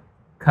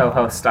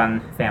co-host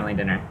on Family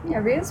Dinner. Yeah,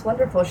 Rhea's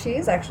wonderful.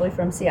 She's actually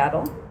from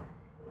Seattle,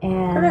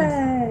 and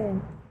Hooray.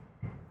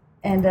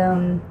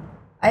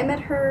 I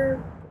met her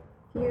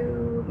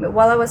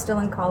while I was still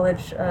in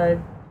college.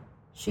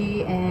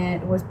 She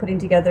was putting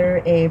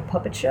together a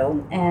puppet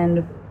show,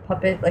 and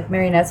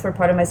marionettes were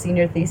part of my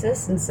senior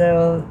thesis, and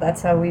so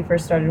that's how we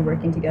first started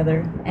working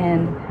together.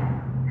 And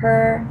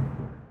her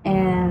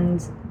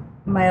and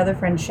my other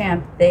friend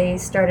Champ, they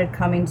started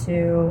coming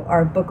to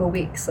our Book a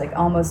Weeks like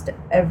almost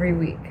every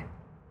week.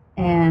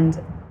 And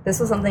this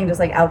was something just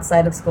like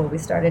outside of school. We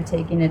started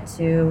taking it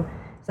to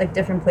like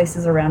different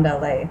places around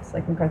LA. It's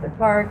like MacArthur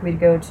Park. We'd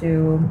go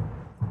to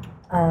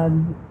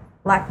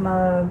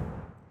LACMA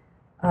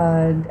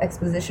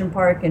Exposition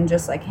Park and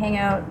just like hang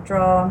out,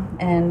 draw,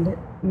 and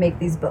make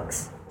these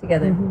books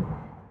together.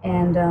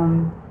 And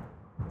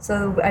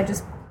so I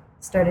just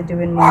started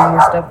doing more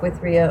stuff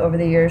with Rhea over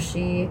the years.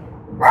 She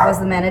was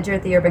the manager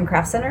at the Urban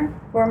Craft Center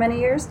for many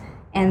years,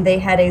 and they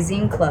had a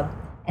zine club,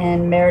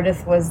 and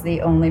Meredith was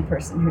the only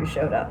person who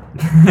showed up.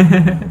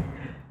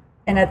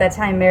 And at that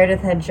time,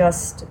 Meredith had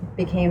just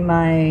became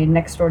my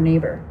next door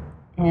neighbor,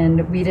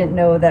 and we didn't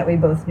know that we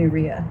both knew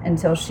Rhea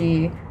until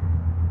she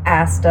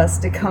asked us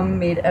to come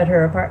meet at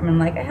her apartment.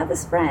 Like, I have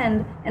this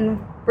friend,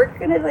 and we're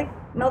gonna like,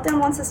 Meltdown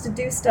wants us to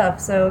do stuff,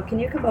 so can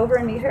you come over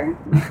and meet her?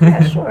 I'm like,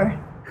 yeah, sure.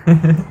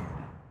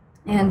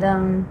 And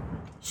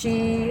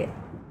she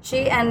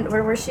and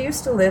where she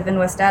used to live in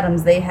West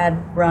Adams, they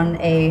had run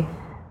a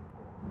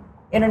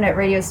internet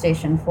radio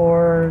station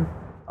for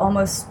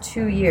almost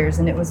 2 years,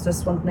 and it was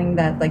just one thing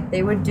that like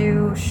they would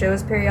do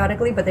shows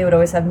periodically, but they would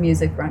always have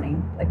music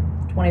running like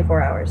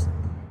 24 hours.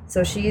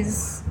 So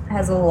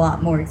has a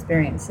lot more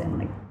experience in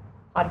like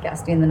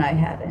podcasting than I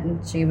had,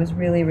 and she was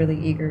really, really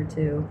eager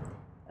to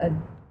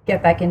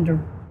get back into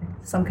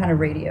some kind of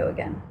radio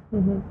again.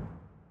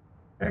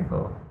 Very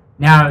cool.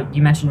 Now,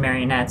 you mentioned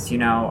marionettes. You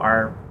know,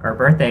 our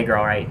birthday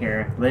girl right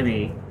here,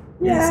 Libby,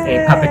 is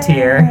a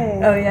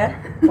puppeteer. Oh yeah.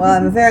 Well,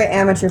 I'm a very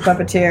amateur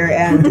puppeteer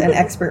and an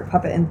expert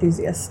puppet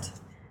enthusiast.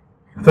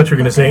 I thought you were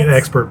going to say an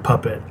expert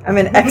puppet. I'm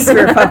an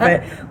expert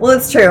puppet. Well,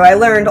 it's true. I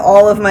learned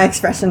all of my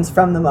expressions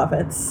from the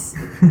Muppets.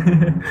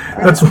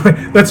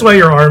 That's why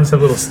your arms have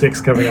little sticks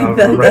coming out of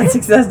them, right?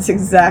 That's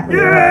exactly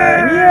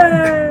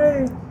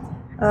right.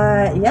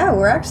 Yay! Yeah,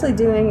 we're actually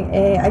doing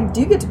I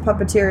do get to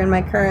puppeteer in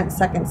my current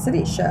Second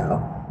City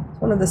show. It's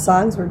one of the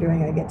songs we're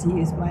doing. I get to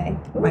use my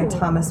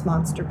Thomas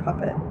Monster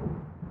puppet.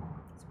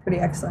 It's pretty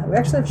excellent. We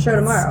actually have a show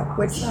tomorrow,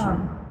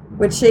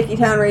 which Shaky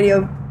Town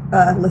Radio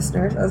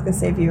listeners, I was going to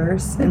say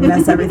viewers, and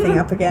mess everything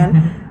up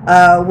again,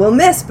 will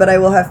miss, but I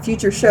will have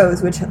future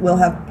shows which will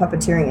have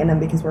puppeteering in them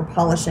because we're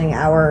polishing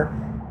our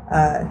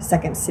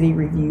Second City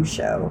review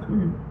show.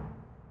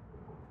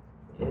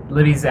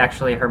 Libby's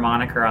actually, her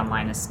moniker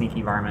online is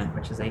Sneaky Varmint,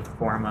 which is a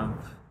form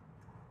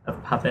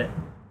of puppet.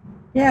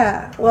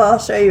 Yeah, well, I'll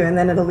show you, and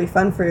then it'll be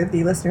fun for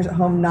the listeners at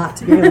home not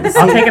to be able to see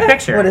I'll take a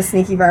picture. what a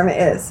sneaky varmint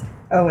is.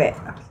 Oh, wait,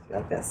 I'll just do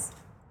like this.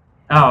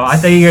 Oh, I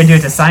thought you were going to do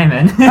it to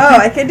Simon. Oh,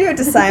 I could do it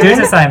to Simon. Do it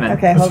to Simon.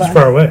 Okay, This hold is on.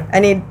 far away. I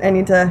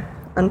need to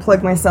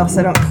unplug myself so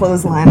I don't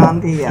clothesline on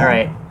the... All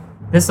right.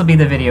 This will be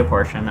the video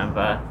portion of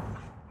the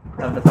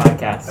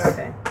podcast.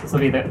 Okay. This will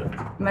be the...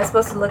 Am I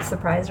supposed to look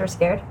surprised or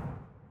scared?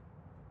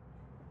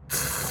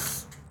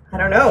 I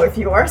don't know if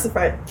you are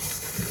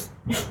surprised.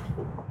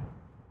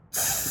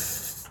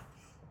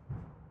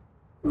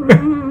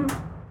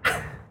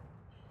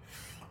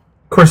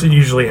 Of course, it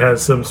usually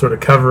has some sort of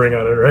covering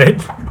on it, right?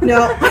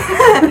 No,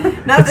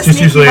 not It's the just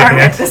sneaky usually a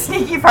varmint. hand. The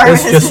sneaky varmint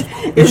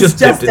It's just just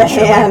dipped a in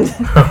sugar. hand.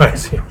 Oh, I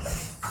see.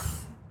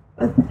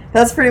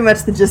 That's pretty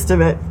much the gist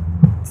of it.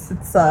 It's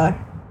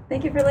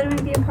Thank you for letting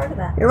me be a part of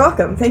that. You're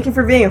welcome. Thank you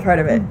for being a part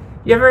of it.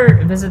 You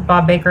ever visit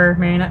Bob Baker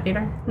Marionette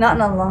Theater? Not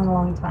in a long,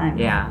 long time.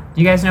 Yeah.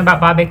 Do you guys know about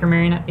Bob Baker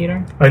Marionette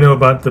Theater? I know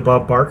about the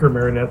Bob Barker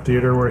Marionette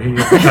Theater where he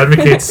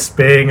advocates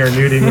spaying or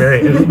neuding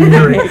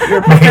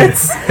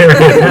marionettes.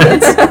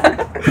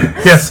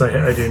 Yes,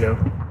 I do know.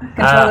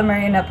 Control the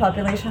marionette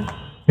population.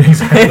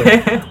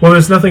 Exactly. Well,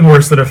 there's nothing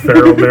worse than a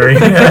feral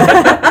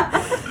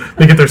marionette.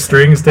 They get their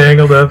strings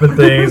tangled up and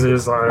things. They're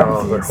just like,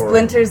 oh, they're horrible.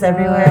 Splinters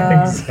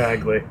everywhere.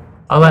 Exactly.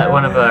 I'll let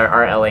one of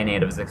our LA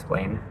natives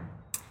explain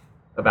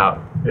about...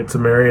 It's a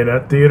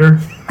marionette theater.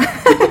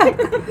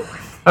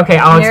 Okay,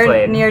 I'll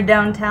explain. Near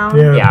downtown.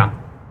 Yeah. Yeah.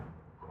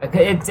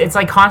 It's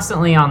like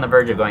constantly on the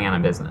verge of going out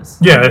of business.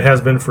 Yeah, it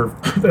has been for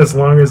as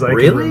long as I can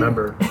Really?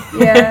 remember.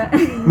 Yeah. I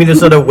mean,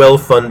 it's not a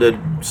well-funded,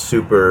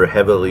 super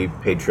heavily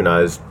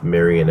patronized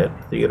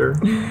marionette theater.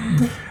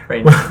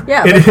 Right?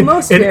 Yeah, It- like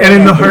most and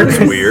in the heart, It's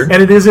weird.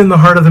 and it is in the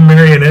heart of the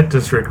marionette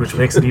district, which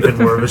makes it even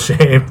more of a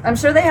shame. I'm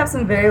sure they have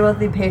some very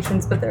wealthy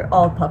patrons, but they're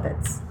all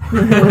puppets.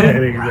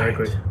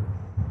 Exactly.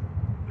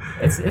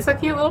 It's a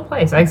cute little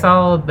place. I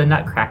saw the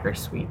Nutcracker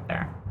Suite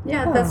there.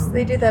 Yeah,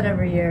 they do that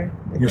every year.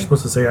 You're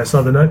supposed to say, "I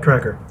saw the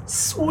Nutcracker."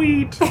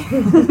 Sweet.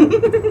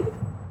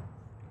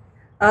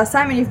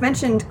 Simon, you've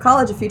mentioned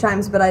college a few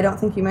times, but I don't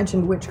think you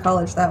mentioned which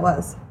college that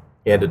was.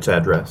 And its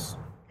address.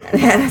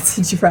 And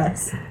its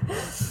address.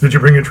 Did you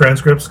bring your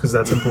transcripts? Because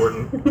that's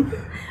important.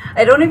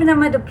 I don't even have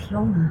my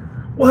diploma.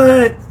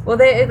 What? Well,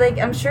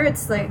 I'm sure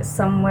it's like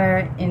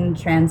somewhere in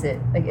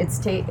transit. Like it's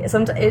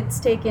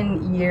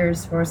taken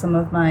years for some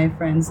of my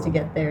friends to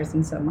get theirs,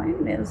 and so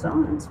mine is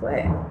on its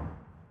way.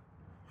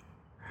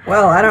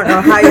 Well, I don't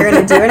know how you're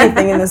going to do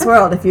anything in this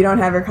world if you don't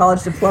have your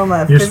college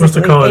diploma You're supposed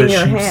to physically call it in a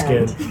your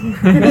hand.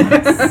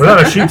 sheepskin.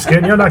 Without a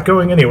sheepskin, you're not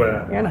going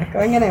anywhere. You're not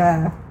going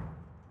anywhere.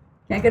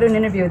 Can't go to an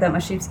interview without my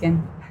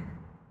sheepskin.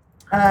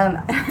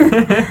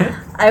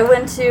 I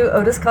went to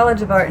Otis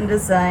College of Art and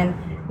Design,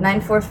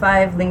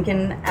 945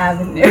 Lincoln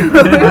Avenue,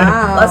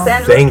 Wow. Los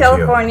Angeles, Thank you.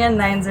 California,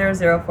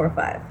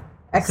 90045. So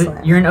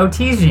Excellent. you're an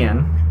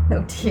Otesian.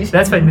 No t-shirt.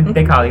 That's what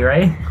they call you,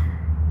 right?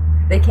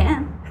 They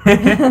can.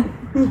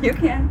 You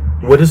can.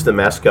 What is the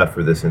mascot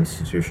for this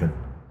institution?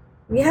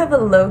 We have a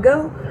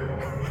logo.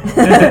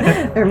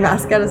 Their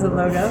mascot is a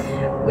logo.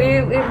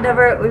 We've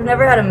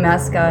never had a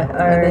mascot.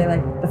 Are they Or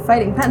like the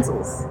fighting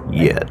pencils?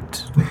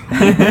 Yet.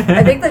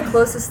 I think the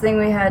closest thing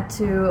we had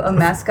to a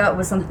mascot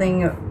was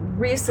something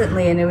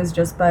recently, and it was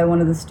just by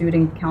one of the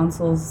student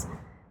councils.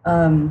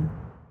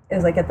 It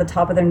was like at the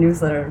top of their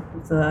newsletter.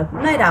 It's a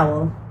night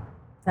owl.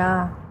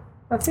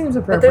 That seems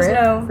there's appropriate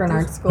no- for an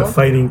art The school.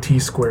 fighting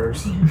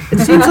T-squares. It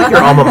seems like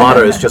your alma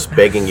mater is just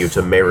begging you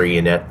to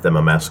marionette them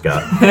a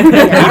mascot. Even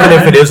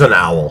if it is an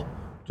owl.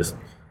 Just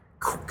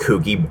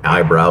kooky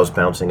eyebrows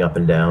bouncing up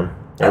and down.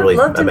 I would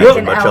love to make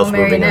an owl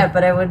marionette,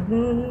 but I would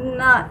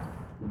not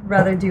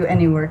rather do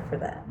any work for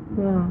that.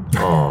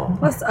 Oh.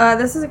 Plus,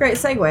 this is a great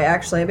segue,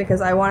 actually,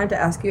 because I wanted to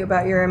ask you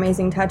about your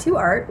amazing tattoo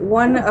art,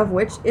 one of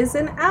which is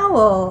an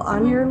owl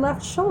on your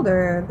left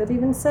shoulder that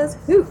even says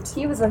hoot.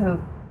 He was a hoot.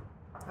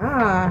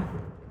 Ah.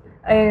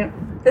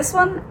 This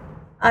one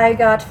I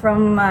got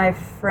from my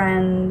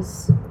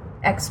friend's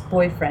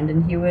ex-boyfriend,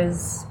 and he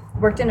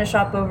worked in a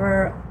shop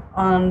over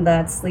on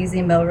that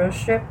sleazy Melrose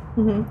Strip.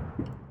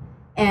 Mm-hmm.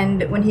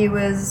 And when he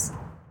was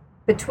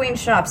between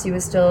shops, he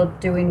was still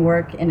doing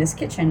work in his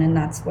kitchen, and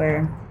that's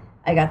where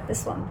I got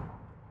this one.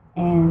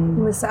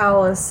 And This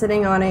owl is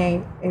sitting on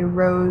a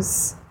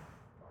rose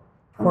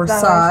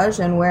corsage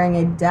and wearing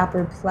a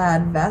dapper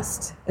plaid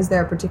vest. Is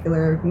there a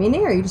particular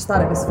meaning, or you just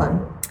thought it was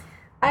fun?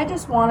 I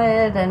just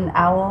wanted an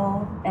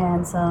owl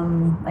and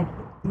some, like,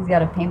 he's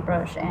got a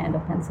paintbrush and a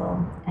pencil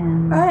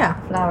and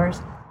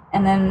flowers.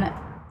 And then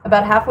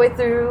about halfway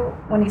through,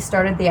 when he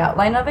started the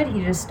outline of it,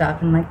 he just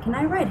stopped and like, can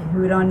I write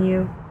hoot on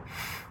you?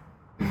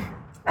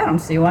 I don't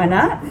see why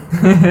not.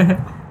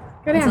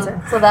 Good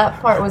answer. So that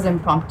part was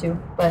impromptu,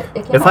 but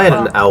it came If out I had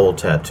well. an owl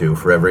tattoo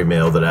for every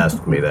male that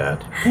asked me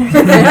that,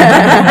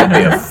 I'd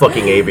be a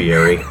fucking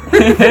aviary.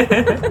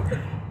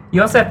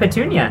 You also have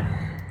Petunia.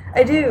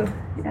 I do,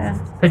 yeah.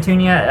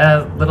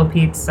 Petunia, Little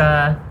Pete's,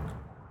 Tattoo.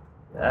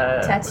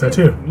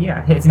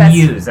 yeah, his That's-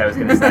 muse, I was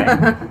going to say.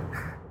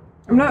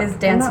 I'm not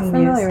dancing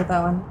familiar muse. with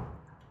that one.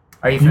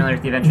 Are you familiar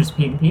with The Adventures of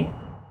Pete and Pete?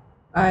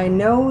 I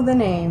know the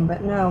name,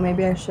 but no,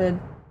 maybe I should.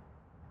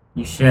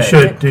 You should. You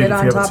should, dude, Get if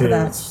on you top haven't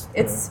of seen that.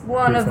 it. It's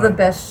one pretty of the fun.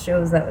 best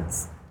shows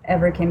that's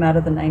ever came out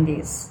of the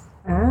 90s.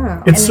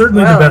 Oh. It's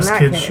certainly well, the in best that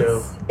kids case. show.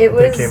 It that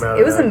was came out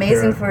it of was that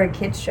amazing era. for a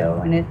kids show,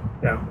 and it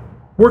Yeah.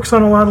 Works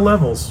on a lot of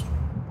levels.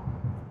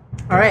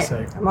 All right,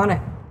 say. I'm on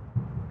it.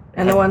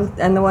 And the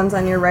ones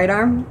on your right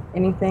arm.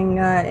 Anything?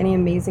 Any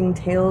amazing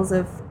tales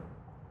of?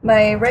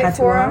 my right Tattooage?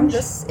 forearm.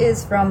 This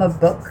is from a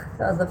book,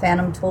 The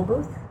Phantom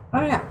Tollbooth.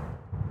 Oh yeah.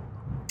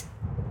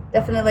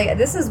 Definitely,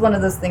 this is one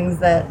of those things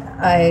that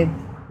I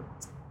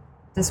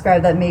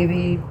describe that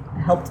maybe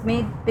helped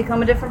me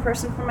become a different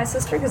person from my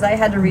sister, because I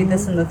had to read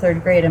this in the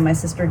 3rd grade and my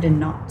sister did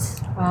not.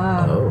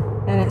 Wow.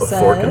 Oh, And it a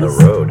fork in the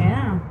says- road.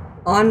 Yeah,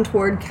 On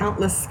toward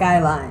countless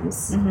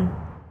skylines.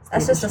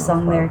 that's just a additional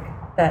song quote. lyric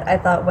that I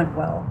thought went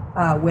well.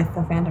 With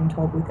the Phantom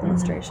Tollbooth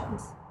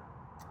illustrations.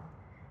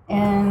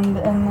 And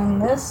then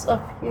this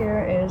up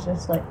here is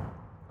just like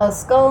a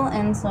skull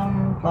and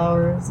some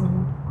flowers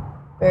and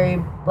very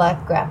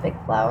black graphic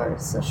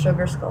flowers, a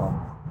sugar skull.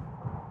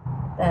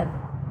 That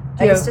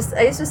I Yeah. used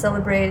to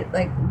celebrate,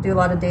 like do a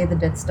lot of Day of the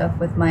Dead stuff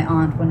with my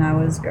aunt when I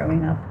was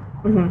growing up.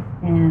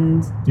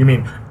 And You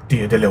mean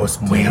Dia de los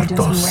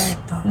Muertos?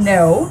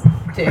 no,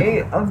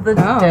 Day of the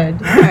Oh,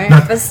 Dead. all right.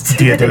 Not Festivities.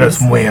 Dia de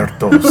los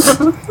Muertos.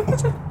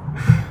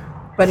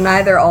 But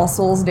neither All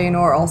Souls Day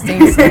nor All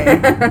Saints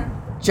Day.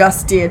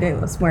 Just Dia de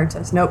los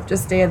Muertos. Nope,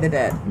 just Day of the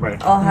Dead.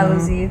 Right. All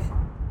Hallows Eve.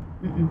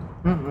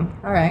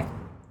 All right.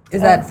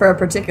 Is that for a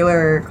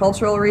particular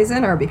cultural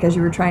reason, or because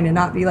you were trying to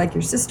not be like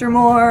your sister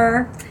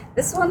more?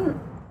 This one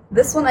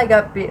I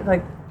got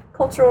like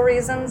cultural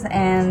reasons,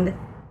 and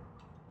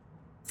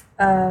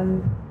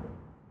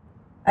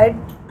I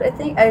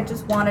think I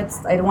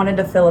wanted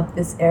to fill up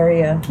this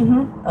area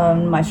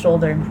on my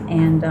shoulder,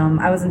 and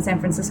I was in San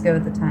Francisco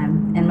at the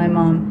time, and my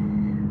mom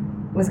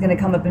was gonna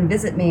come up and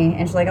visit me,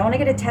 and she's like, I want to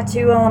get a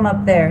tattoo while I'm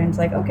up there, and it's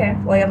like, okay,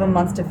 well I have a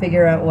month to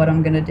figure out what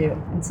I'm gonna do,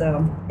 and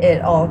so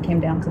it all came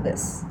down to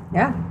this.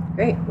 Yeah,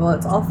 great. Well,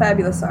 it's all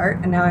fabulous art,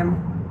 and now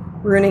I'm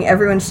ruining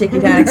everyone's Shaky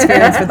Town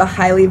experience with a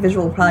highly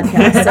visual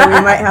podcast, so we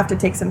might have to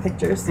take some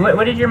pictures.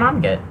 What did your mom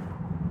get?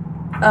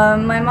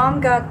 My mom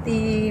got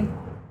the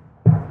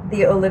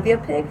Olivia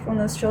pig from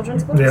those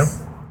children's books. Yeah.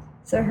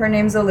 So her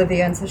name's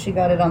Olivia, and so she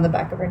got it on the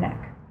back of her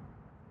neck.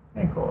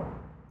 Very cool.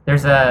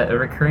 There's a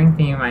recurring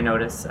theme I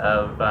notice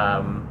of,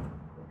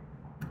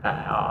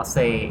 I'll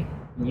say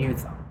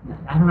youth,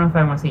 I don't know if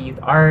I want to say youth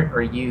art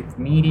or youth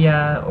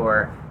media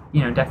or,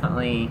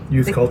 definitely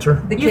Youth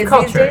culture. The youth kids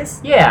culture. these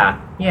days?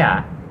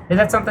 Yeah. Is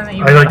that something that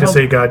you I like to hold-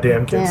 say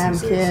goddamn kids. Damn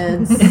these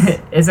days.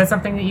 kids. Is that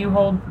something that you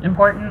hold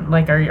important?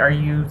 Like, are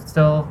you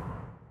still,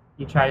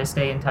 you try to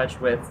stay in touch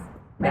with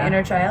My that?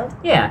 inner child?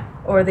 Yeah.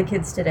 Or the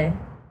kids today?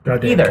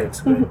 Goddamn Either. kids.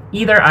 Good.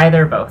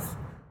 Either, both.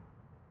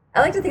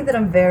 I like to think that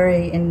I'm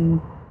very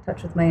in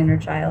touch with my inner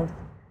child.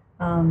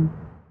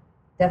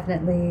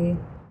 Definitely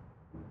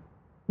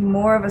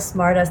more of a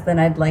smartass than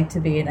I'd like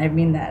to be, and I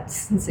mean that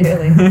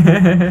sincerely.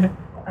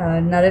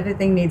 Not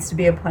everything needs to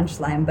be a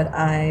punchline, but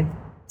I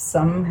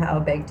somehow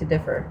beg to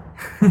differ.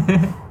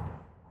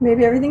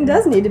 Maybe everything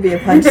does need to be a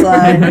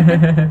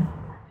punchline.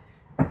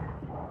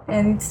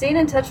 And staying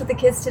in touch with the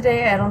kids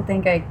today, I don't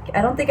think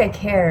I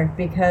care,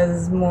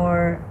 because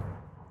more,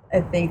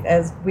 I think,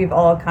 as we've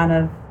all kind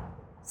of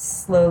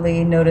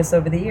slowly noticed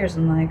over the years,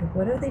 I'm like,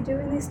 what are they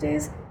doing these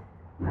days?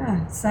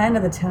 Sign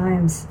of the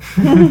times.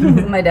 That's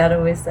what my dad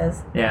always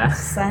says. Yeah.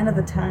 Sign of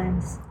the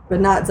times. But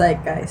not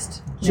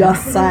zeitgeist.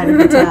 Just sign of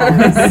the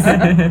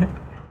times.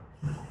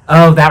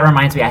 Oh, that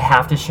reminds me. I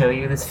have to show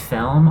you this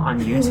film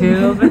on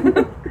YouTube.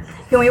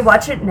 Can we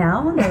watch it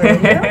now on the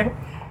radio?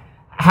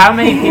 How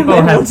many people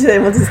have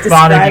We'll just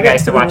bothered you describe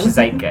guys it. to watch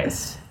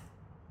Zeitgeist?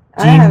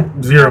 I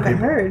have, Zero haven't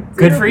people. heard.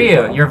 Good Zero for you.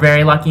 people. You're a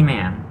very lucky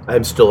man.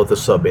 I'm still at the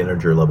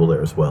sub-manager level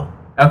there as well.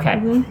 Okay,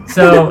 Mm-hmm.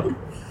 so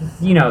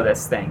you know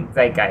this thing,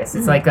 Zeitgeist.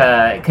 It's like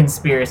a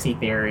conspiracy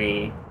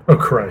theory Oh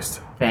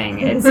Christ! thing.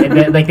 It's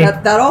like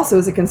That also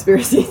is a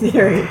conspiracy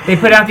theory. they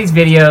put out these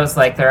videos,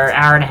 like they're an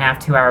hour and a half,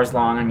 2 hours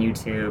long on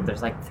YouTube.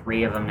 There's like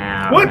 3 of them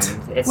now. What?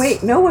 and It's,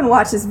 Wait, no one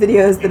watches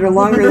videos that are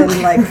longer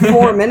than like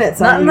 4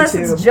 minutes Not on unless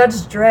YouTube. it's Judge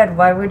Dredd.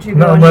 Why would you go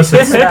Not on unless YouTube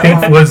it's for that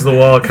Pink long? Floyd's The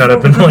Wall cut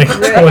up in like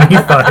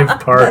 25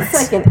 parts.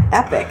 That's like an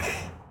epic.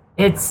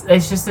 It's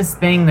just this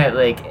thing that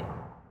like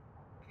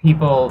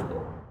people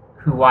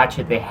who watch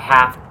it,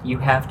 you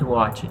have to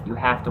watch it. You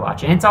have to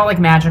watch it. And it's all like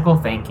magical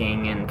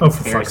thinking and Oh, for fuck's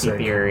conspiracy sake.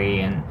 theory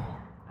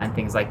and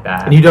things like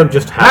that. And you don't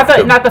just have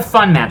to. Not the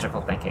fun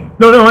magical thinking.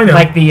 No, I know.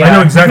 Like the, I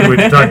know uh, exactly what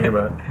you're talking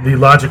about. The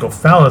logical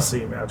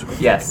fallacy magical.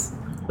 Yes.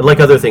 And like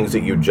other things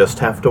that you just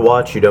have to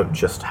watch, you don't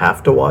just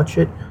have to watch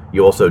it.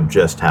 You also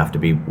just have to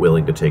be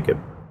willing to take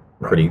a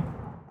pretty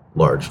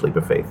large leap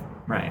of faith.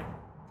 Right.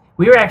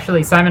 We were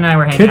actually, Simon and I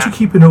were hanging Can't out. you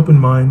keep an open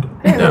mind?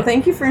 Yeah, well,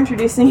 thank you for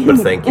introducing But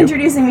thank you.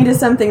 me to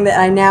something that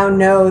I now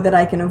know that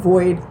I can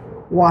avoid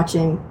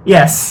watching,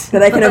 Yes.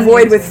 that I can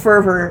avoid with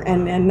fervor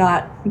and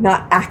not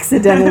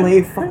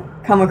accidentally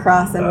come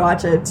across and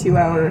watch a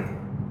 2-hour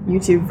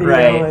YouTube video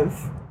Right.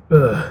 of.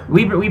 Ugh.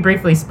 We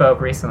briefly spoke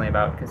recently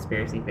about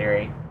conspiracy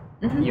theory,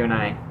 you and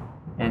I,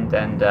 and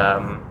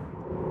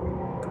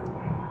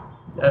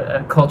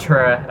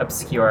cultura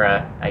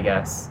obscura, I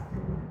guess.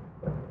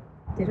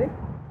 Did we?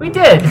 We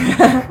did.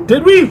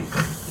 Did we?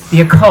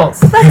 The occult.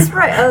 That's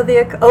right.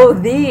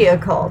 The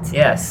occult.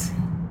 Yes.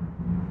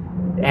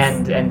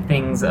 And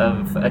things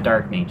of a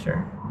dark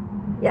nature.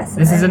 Yes.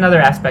 This is another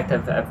aspect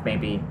of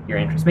maybe your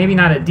interest. Maybe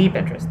not a deep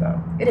interest,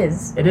 though. It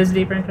is. It is a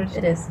deeper interest?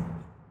 It is.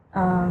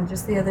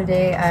 Just the other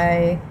day,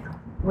 I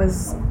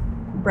was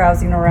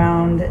browsing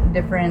around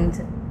different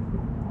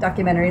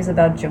documentaries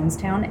about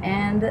Jonestown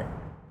and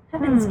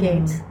Heaven's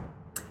Gate.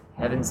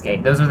 Heaven's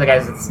Gate. Those are the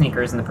guys with the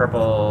sneakers and the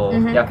purple...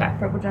 Mhm. Yeah, okay.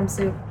 Purple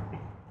jumpsuit,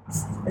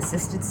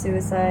 assisted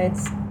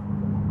suicides,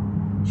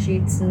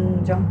 sheets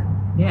and junk.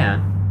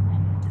 Yeah.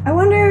 I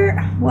wonder.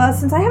 Well,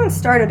 since I haven't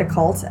started a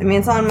cult, I mean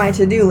it's on my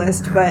to-do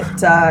list, but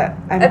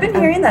I've been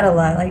hearing that a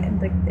lot. Like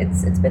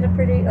it's been a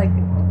pretty like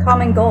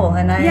common goal,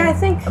 and Yeah, I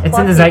think- It's in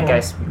applaud the people.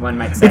 zeitgeist, one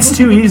might say. It's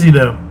too easy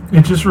though.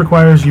 It just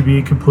requires you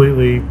be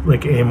completely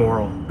like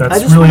amoral. I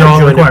That's just really wanna all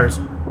it join it. requires.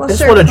 Well, I just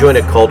sure. want to join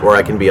a cult where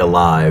I can be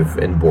alive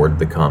and board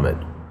the comet.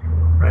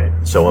 Right.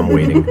 So I'm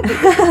waiting.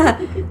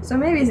 So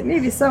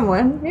maybe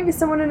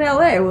someone in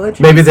LA will introduce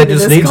Maybe you that to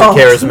just this needs cult. a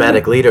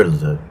charismatic leader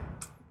to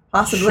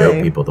Possibly.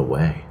 show people the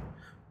way.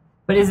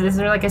 But is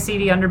there like a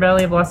seedy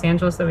underbelly of Los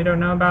Angeles that we don't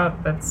know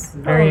about? That's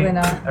very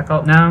Probably not.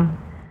 occult now.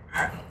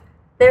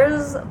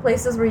 There's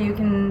places where you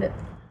can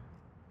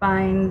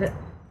find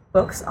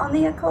books on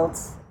the occult.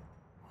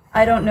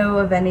 I don't know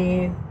of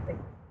any like,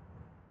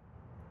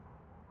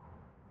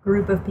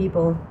 group of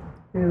people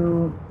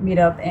who meet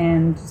up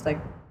and just like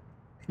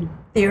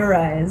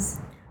theorize.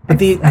 But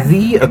the occult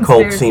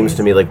Conspiracies. seems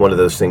to me like one of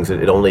those things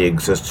that it only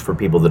exists for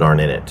people that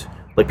aren't in it.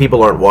 Like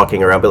people aren't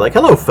walking around be like,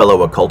 "Hello,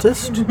 fellow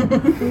occultist.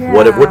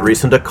 What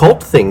recent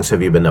occult things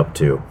have you been up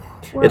to?"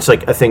 It's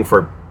like a thing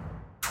for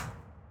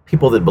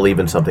people that believe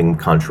in something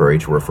contrary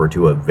to refer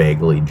to a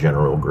vaguely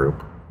general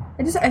group.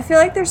 I feel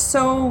like there's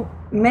so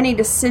many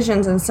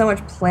decisions and so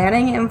much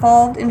planning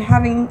involved in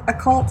having a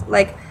cult.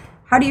 Like,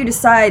 how do you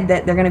decide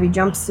that they're going to be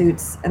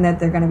jumpsuits and that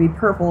they're going to be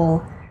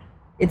purple?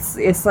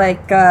 It's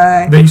like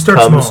Then you start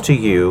Comes small. to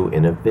you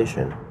in a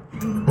vision.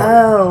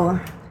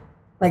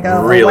 like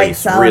a Really- white really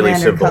salamander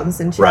simple. comes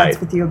and chats Right.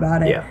 with you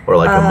about it. Yeah, or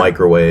like a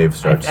microwave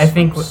starts I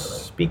think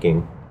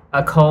speaking.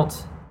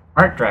 occult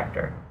art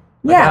director.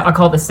 Like Yeah.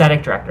 occult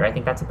aesthetic director. I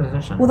think that's a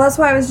position. Well, that's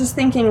why I was just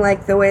thinking,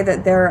 like, the way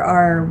that there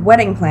are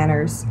wedding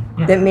planners,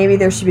 Yeah. that maybe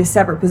there should be a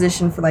separate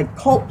position for, like,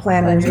 cult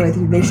planners, where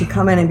they should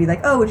come in and be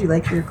like, oh, would you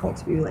like your cult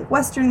to be, like,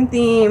 Western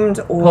themed,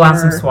 or... Pull out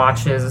some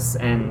swatches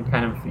and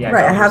kind of Right, go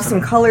I over have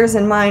some colors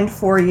in mind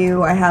for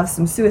you, I have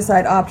some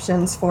suicide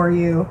options for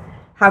you.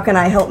 How can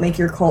I help make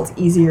your cult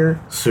easier?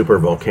 Super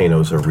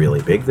volcanoes are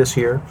really big this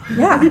year.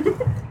 Yeah.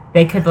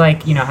 They could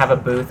have a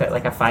booth at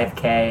like a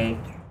 5K,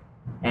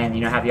 and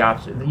have the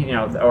option,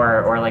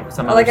 or like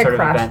some Or other like a sort of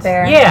craft events.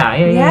 fair.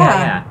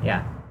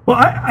 Yeah. Well,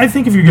 I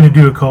think if you're going to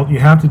do a cult, you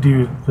have to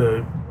do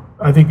the.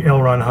 I think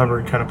L. Ron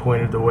Hubbard kind of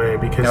pointed the way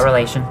because No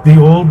relation. the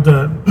old.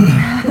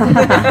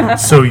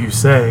 So you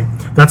say.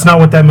 That's not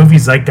what that movie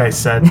Zeitgeist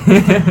said.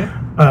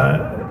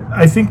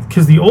 I think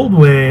because the old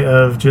way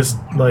of just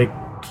like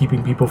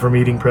keeping people from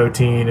eating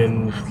protein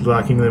and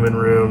locking them in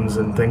rooms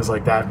and things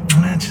like that,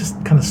 it's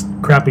just kind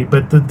of crappy.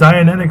 But the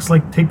Dianetics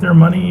like take their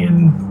money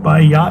and buy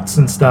yachts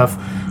and stuff.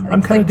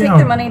 I'm kind of Take down.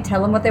 their money,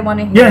 tell them what they want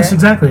to hear. Yes,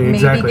 exactly, Maybe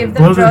exactly. give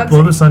them Blow drugs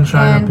the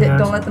sunshine and up the ass.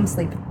 don't let them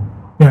sleep.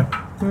 Yeah.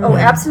 Oh,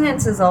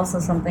 abstinence is also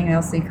something I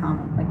see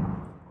common, like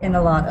in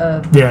a lot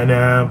of Yeah,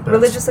 no. that's-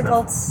 religious no,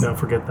 occults. No,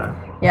 forget that.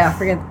 Yeah,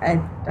 forget...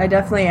 I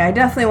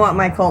definitely want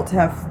my cult to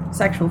have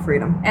sexual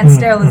freedom. and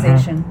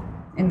sterilization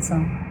in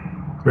some.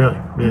 Really?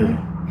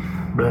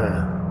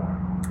 Bleh.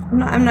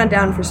 I'm not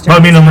down for steroids. Well,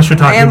 I mean, unless you're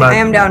talking about... I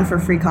am down for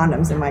free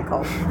condoms in my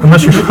cult.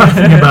 Unless you're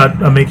talking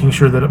about making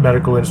sure that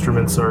medical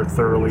instruments are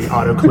thoroughly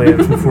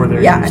autoclaved before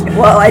they're used.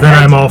 Well,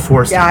 then I'm all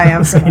for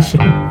sterilization.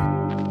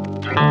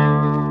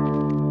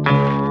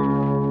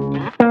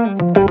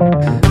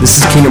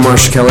 This is Keenan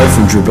Marsh Keller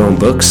from Drew Bone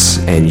Books,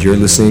 and you're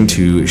listening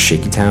to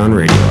Shaky Town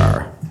Radio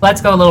Hour.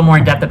 Let's go a little more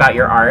in depth about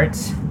your art.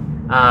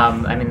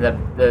 I mean,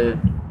 the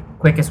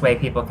quickest way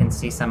people can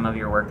see some of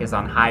your work is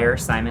on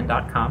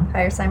HireSimon.com.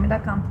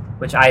 HireSimon.com.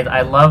 Which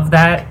I love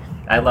that.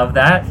 I love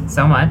that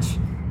so much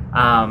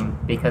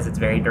because it's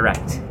very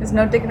direct. There's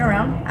no digging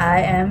around.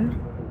 I am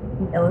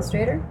an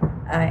illustrator.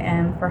 I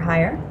am for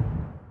hire.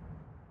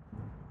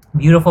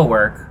 Beautiful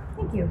work.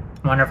 Thank you.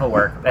 Wonderful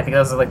work. I think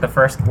those are like the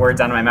first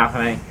words out of my mouth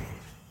when I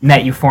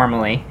met you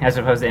formally as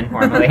opposed to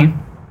informally.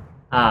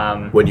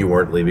 When you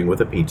weren't leaving with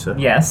a pizza.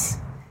 Yes.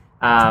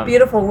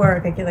 Beautiful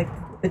work. I get like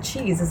the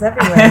cheese is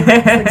everywhere.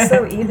 It's like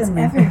so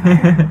evenly.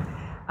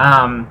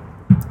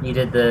 You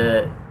did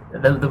the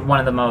one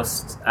of the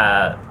most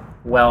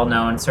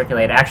well-known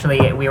circulated.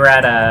 Actually, we were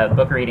at a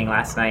book reading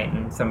last night,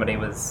 and somebody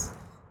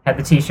had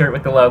the T-shirt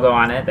with the logo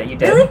on it that you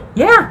did. Really?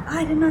 Yeah.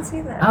 I did not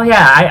see that. Oh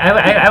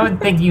yeah, I would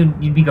think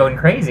you'd be going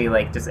crazy,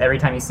 like just every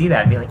time you see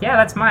that, and be like, yeah,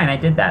 that's mine. I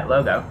did that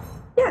logo.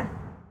 Yeah.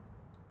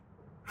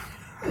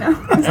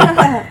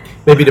 No.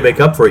 Maybe to make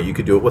up for it, you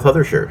could do it with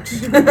other shirts.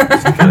 Just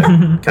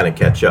kind of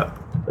catch up,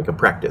 like a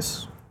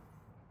practice.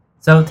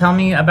 So tell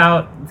me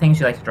about things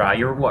you like to draw.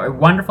 You're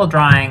wonderful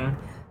drawing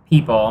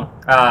people.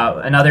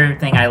 Another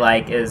thing I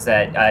like is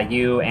that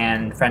you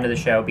and friend of the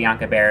show,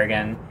 Bianca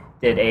Berrigan,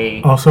 did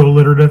a... Also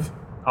alliterative?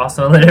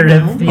 Also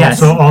alliterative,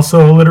 yes.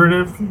 Also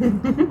alliterative?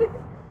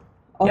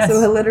 Also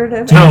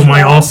alliterative? No,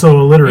 my also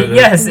alliterative.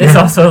 Yes, it's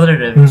also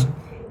alliterative.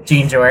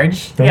 Jean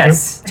George. Thank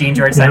yes, you. Jean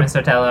George, Simon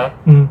Sotelo.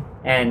 Mm.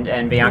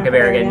 And Bianca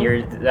Berrigan,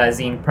 your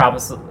zine Problem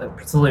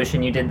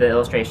Solution, you did the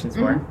illustrations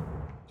for.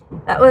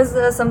 That was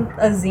a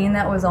zine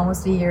that was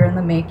almost a year in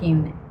the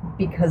making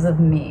because of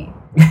me.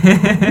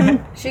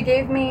 She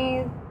gave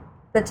me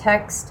the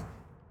text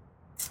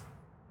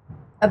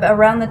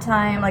around the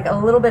time, like a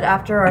little bit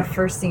after our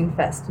first Zine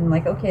Fest, and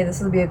like, okay,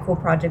 this will be a cool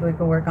project we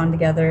could work on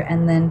together.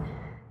 And then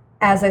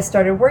as I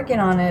started working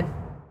on it,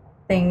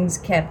 things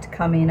kept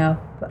coming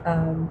up,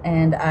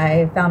 and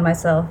I found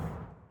myself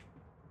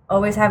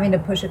always having to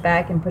push it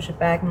back.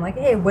 I'm like,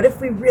 hey, what if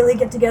we really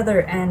get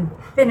together and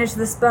finish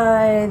this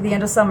by the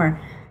end of summer?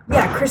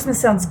 Yeah,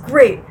 Christmas sounds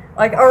great.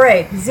 Like, all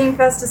right, Zine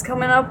Fest is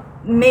coming up.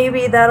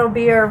 Maybe that'll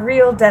be our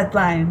real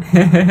deadline.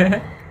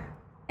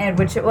 And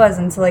which it was.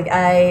 And so, like,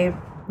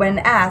 when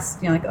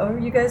asked, like, oh, are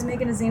you guys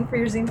making a zine for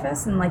your Zine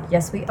Fest? And like,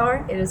 yes, we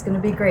are. It is going to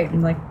be great.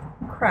 And like,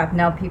 crap,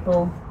 now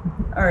people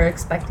are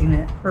expecting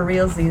it for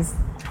realsies.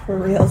 For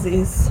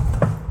realsies.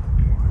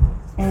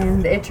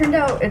 And it turned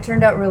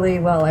out really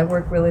well. I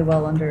work really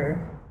well under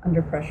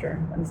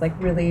pressure. It was like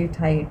really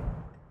tight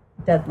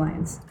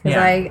deadlines because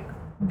I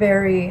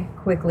very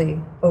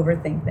quickly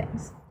overthink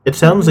things. It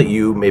sounds that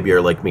you maybe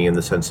are like me in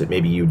the sense that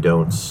maybe you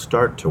don't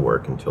start to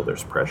work until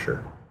there's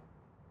pressure.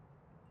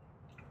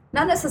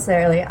 Not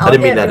necessarily. I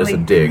didn't mean that as a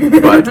dig,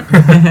 but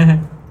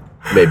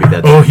maybe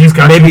that's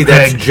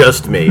that's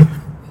just me.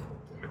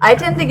 I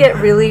tend to get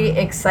really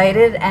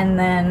excited, and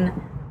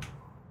then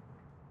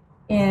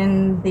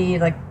in the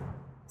like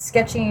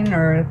sketching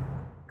or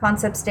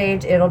concept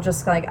stage, it'll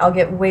just like I'll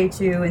get way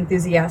too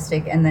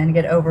enthusiastic and then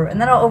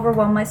then I'll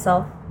overwhelm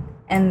myself,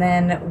 and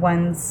then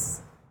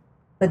once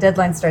the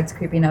deadline starts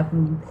creeping up,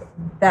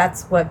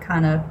 that's what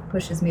kind of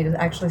pushes me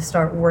to actually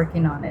start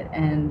working on it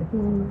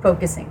and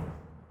focusing.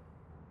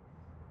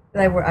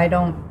 I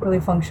don't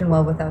really function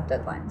well without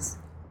deadlines.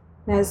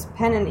 Is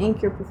pen and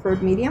ink your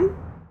preferred medium?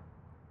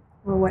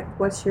 Or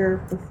what's your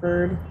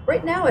preferred?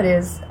 Right now it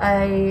is.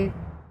 I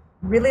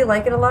really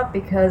like it a lot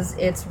because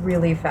it's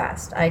really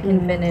fast. I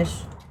can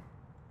finish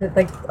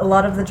like a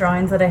lot of the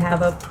drawings that I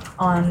have up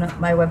on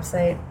my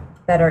website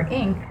that are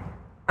ink,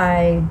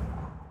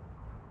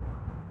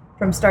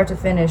 from start to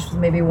finish,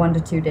 maybe 1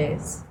 to 2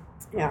 days.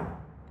 Yeah.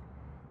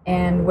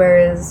 And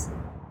whereas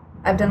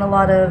I've done a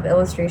lot of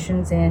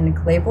illustrations in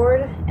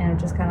Clayboard and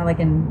just kind of like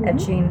an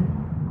etching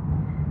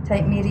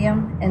type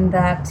medium, and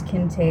that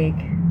can take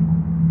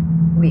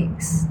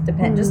weeks,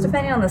 just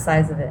depending on the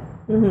size of it.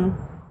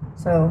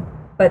 So,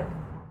 but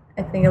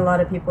I think a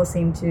lot of people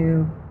seem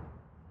to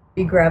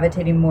be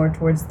gravitating more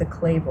towards the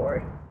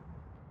Clayboard.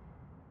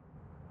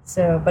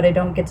 So, but I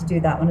don't get to do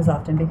that one as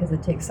often because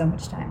it takes so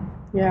much time.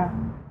 Yeah.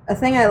 A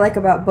thing I like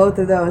about both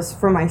of those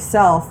for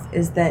myself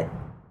is that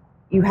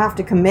you have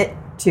to commit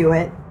to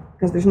it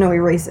because there's no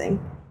erasing.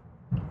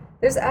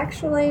 There's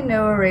actually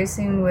no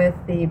erasing with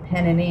the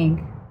pen and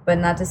ink, but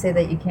not to say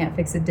that you can't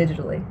fix it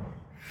digitally.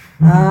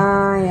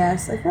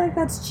 Yes. I feel like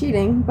that's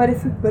cheating, but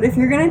if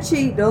you're gonna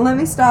cheat, don't let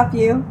me stop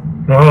you.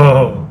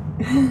 Oh.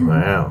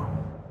 Wow.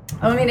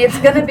 I mean, it's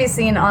gonna be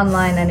seen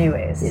online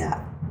anyways.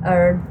 Yeah.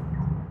 Or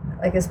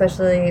like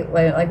especially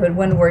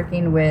when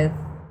working with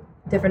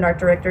different art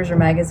directors or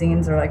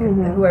magazines or like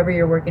whoever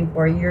you're working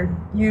for, you're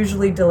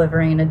usually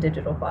delivering a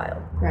digital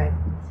file. Right.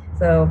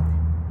 So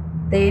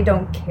they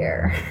don't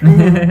care.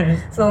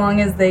 So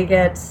long as they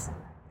get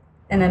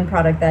an end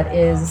product that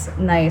is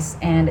nice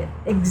and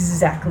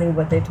exactly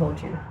what they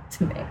told you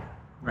to make.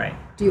 Right.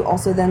 Do you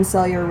also then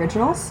sell your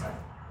originals?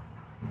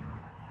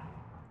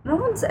 No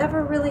one's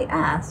ever really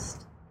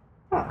asked.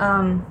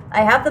 I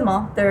have them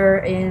all. They're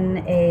in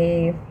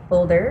a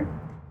folder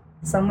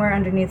somewhere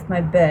underneath my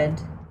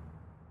bed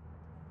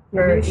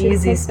for Maybe you should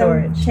easy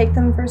storage. Take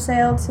them for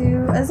sale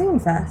to a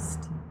Zine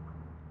Fest.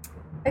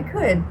 I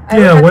could.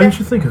 Yeah, why didn't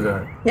you think of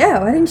that? Yeah,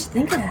 why didn't you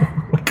think of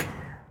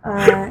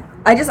that?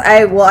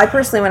 I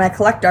personally, when I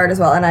collect art as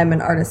well, and I'm an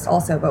artist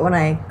also, but when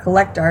I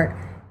collect art,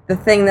 the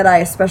thing that I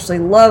especially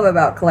love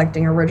about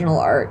collecting original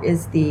art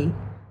is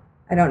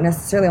I don't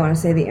necessarily want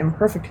to say the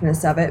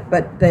imperfectness of it,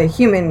 but the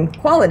human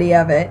quality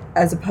of it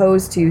as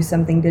opposed to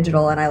something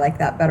digital, and I like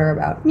that better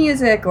about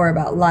music or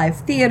about live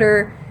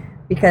theater,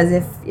 because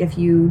if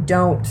you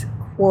don't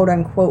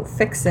quote-unquote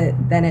fix it,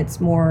 then it's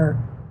more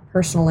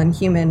personal and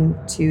human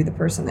to the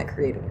person that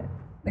created it.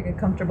 Like a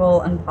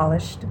comfortable,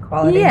 unpolished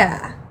quality.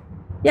 Yeah.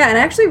 Yeah, and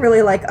I actually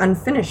really like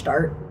unfinished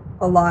art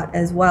a lot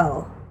as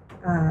well.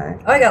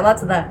 I got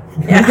lots of that.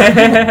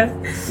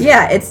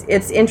 Yeah,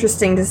 it's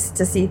interesting to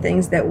see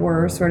things that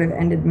were sort of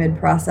ended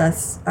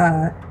mid-process,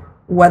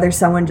 whether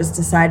someone just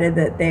decided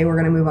that they were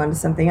going to move on to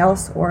something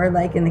else, or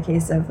like in the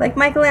case of, like,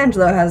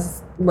 Michelangelo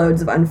has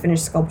loads of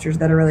unfinished sculptures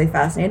that are really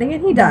fascinating,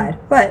 and he died.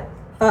 But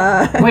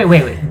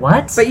Wait,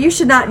 what? but you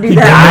should not do When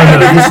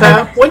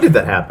that. did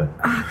that happen?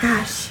 Oh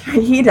gosh,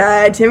 he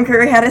died. Tim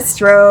Curry had a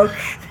stroke.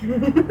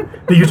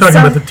 You're talking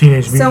about the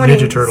Teenage Mutant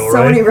Ninja Turtle, so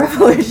right? many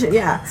revolution.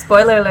 Yeah.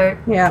 Spoiler alert.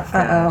 Yeah.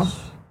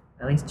 Uh-oh.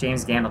 At least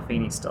James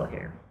Gandolfini's still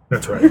here.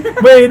 That's right.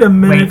 Wait a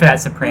minute. Waiting for that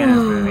Sopranos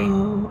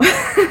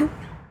movie.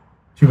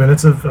 2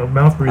 minutes of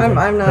mouth breathing.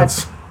 I'm not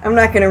That's- I'm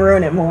not going to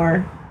ruin it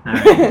more. All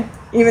right.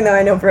 Even though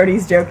I know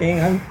Brody's joking,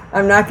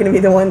 I'm not going to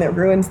be the one that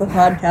ruins the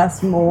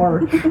podcast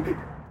more.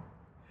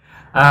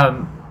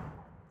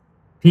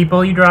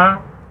 People you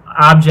draw,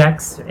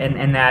 objects,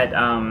 and that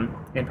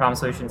in problem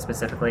solution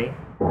specifically,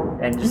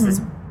 and just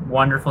this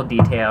wonderful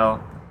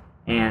detail.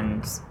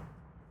 And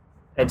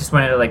I just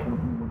wanted to, like,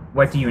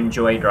 what do you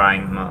enjoy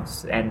drawing the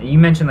most? And you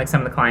mentioned, like,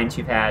 some of the clients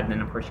you've had, and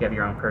then of course you have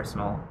your own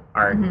personal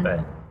art,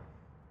 but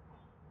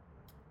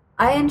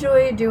I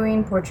enjoy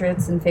doing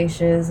portraits and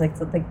faces, like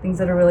things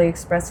that are really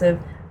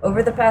expressive.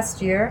 Over the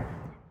past year,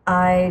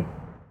 I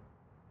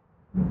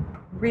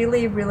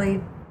really,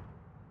 really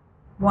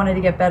wanted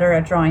to get better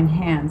at drawing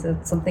hands.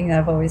 It's something that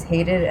I've always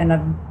hated, and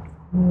I've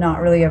not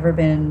really ever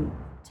been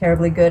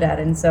terribly good at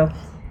it. And so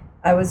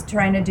I was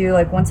trying to do,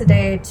 like, once a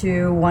day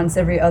to once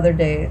every other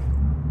day,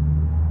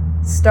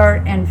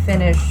 start and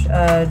finish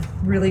a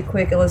really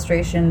quick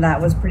illustration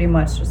that was pretty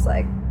much just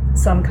like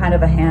some kind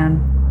of a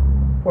hand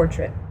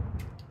portrait,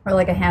 or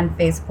like a hand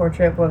face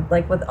portrait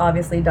with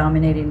obviously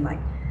dominating, like,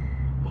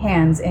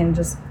 hands and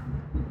just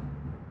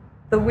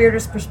the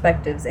weirdest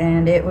perspectives.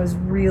 And it was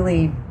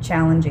really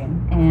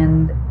challenging,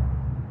 and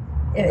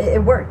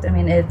it worked. I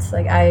mean, it's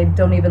like, I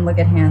don't even look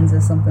at hands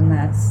as something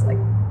that's, like,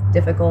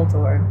 difficult,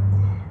 or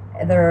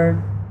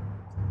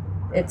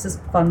it's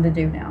just fun to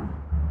do now.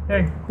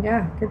 okay.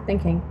 Yeah, good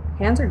thinking.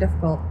 Hands are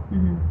difficult.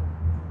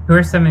 Who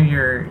are some of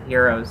your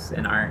heroes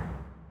in art?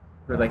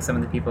 Who are, like, some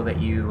of the people that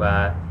you,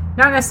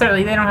 not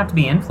necessarily, they don't have to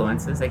be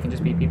influences, they can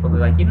just be people who,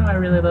 like, I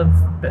really love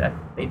that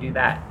they do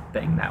that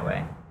thing that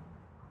way.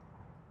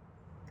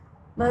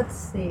 Let's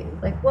see.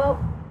 Wow,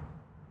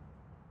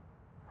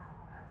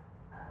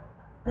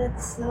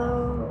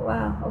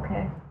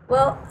 okay.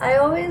 Well, I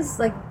always,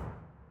 like,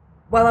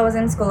 while I was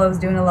in school, I was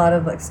doing a lot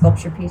of, like,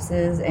 sculpture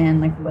pieces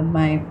and, like, with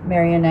my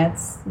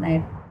marionettes, and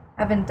I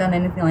haven't done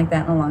anything like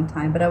that in a long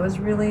time, but I was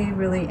really,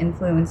 really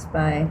influenced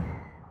by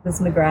Liz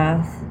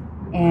McGrath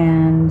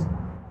and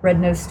Red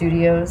Nose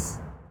Studios.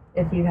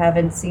 If you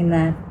haven't seen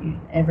that,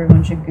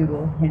 everyone should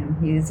Google him.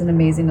 He's an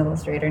amazing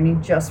illustrator, and he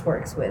just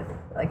works with,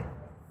 like,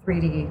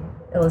 3D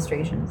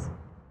illustrations.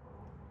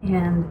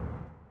 And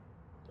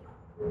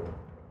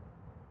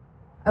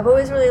I've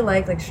always really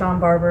liked, like, Sean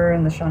Barber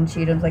and the Sean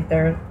Cheathams. Like,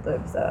 they're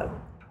the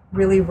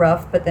really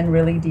rough but then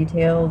really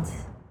detailed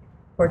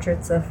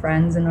portraits of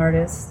friends and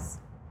artists.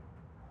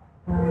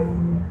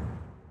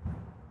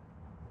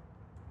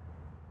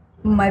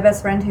 My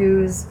best friend,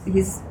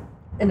 he's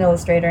an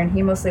illustrator, and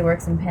he mostly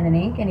works in pen and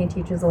ink, and he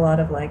teaches a lot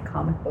of, like,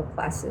 comic book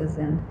classes,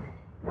 and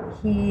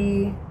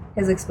he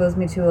has exposed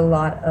me to a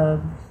lot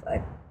of,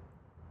 like,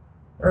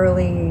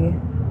 early,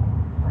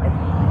 like,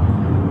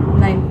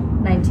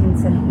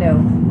 18th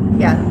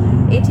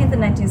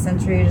and 19th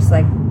century, just,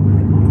 like,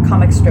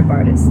 comic strip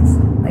artists,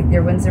 like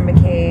your Winsor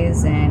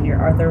McKays and your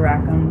Arthur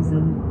Rackhams.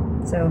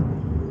 And so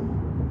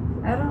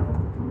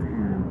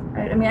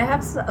I mean,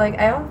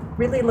 I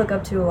really look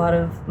up to a lot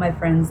of my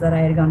friends that I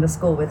had gone to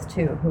school with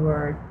too, who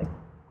are, like,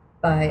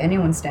 by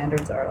anyone's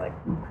standards, are, like,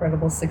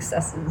 incredible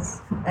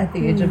successes at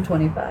the age of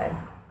 25.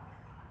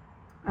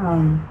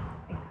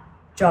 Like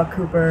Jock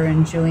Cooper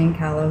and Julian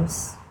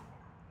Kalos,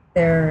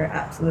 they're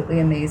absolutely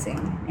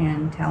amazing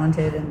and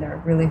talented, and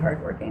they're really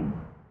hardworking.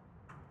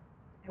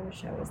 I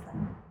wish I was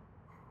them.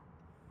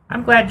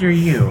 I'm glad you're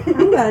you.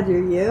 I'm glad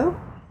you're you.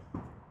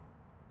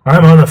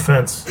 I'm on the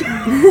fence.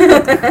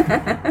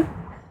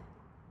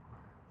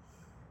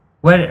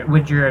 What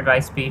would your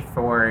advice be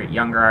for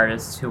younger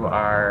artists who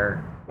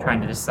are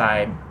trying to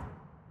decide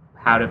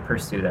how to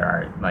pursue their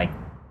art? Like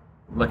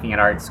looking at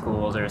art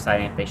schools or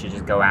deciding if they should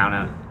just go out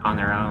on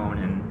their own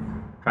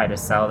and try to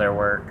sell their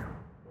work?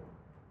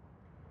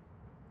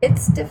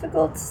 It's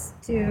difficult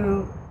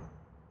to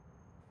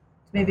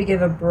maybe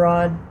give a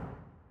broad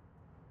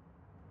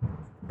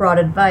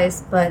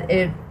advice, but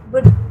it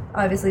would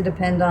obviously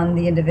depend on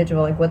the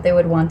individual, like what they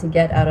would want to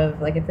get out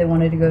of, like if they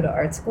wanted to go to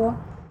art school.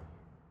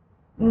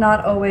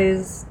 Not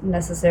always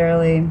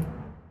necessarily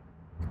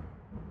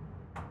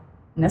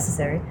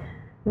necessary.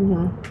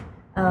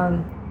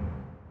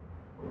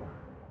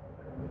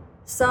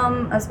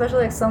 Some,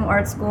 especially like some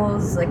art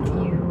schools, like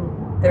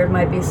there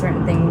might be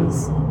certain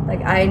things,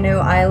 like I know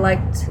I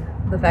liked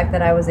the fact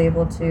that I was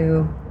able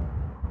to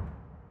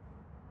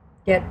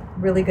get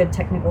really good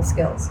technical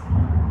skills,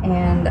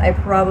 and I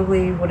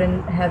probably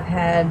wouldn't have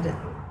had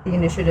the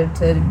initiative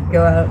to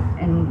go out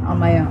and on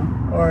my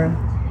own or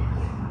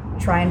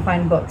try and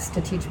find books to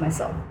teach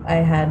myself. I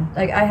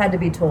had to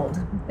be told,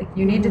 like,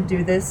 you need to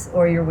do this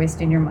or you're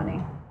wasting your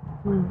money.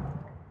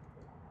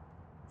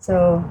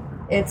 So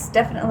it's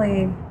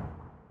definitely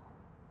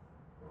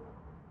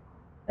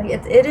like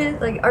it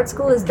is like art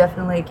school is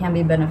definitely can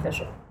be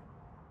beneficial.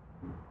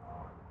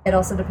 It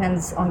also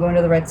depends on going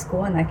to the right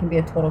school, and that can be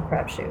a total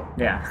crapshoot.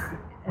 Yeah.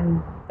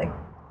 And like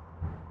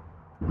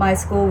my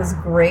school was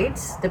great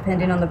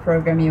depending on the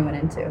program you went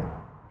into,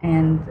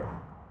 and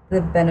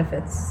the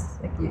benefits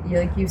like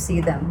you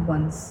see them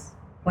once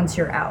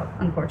you're out,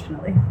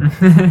 unfortunately.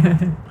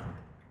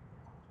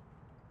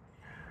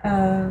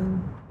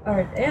 All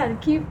right, yeah,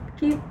 keep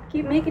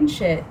making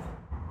shit.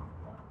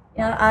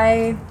 Yeah,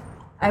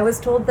 I was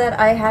told that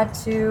I had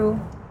to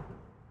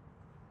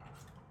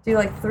do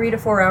like 3 to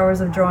 4 hours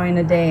of drawing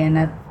a day, and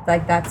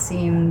that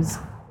seems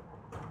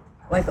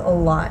like a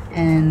lot,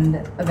 and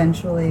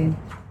eventually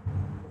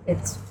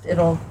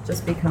it'll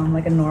just become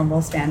like a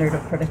normal standard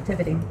of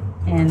productivity.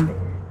 And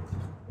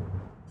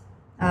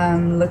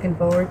I'm looking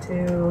forward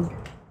to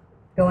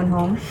going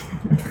home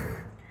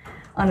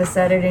on a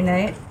Saturday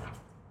night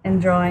and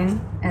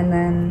drawing, and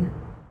then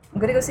I'm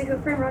gonna go see Who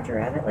Framed Roger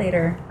Rabbit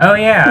later. Oh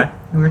yeah,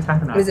 we were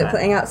talking about Is it that.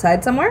 playing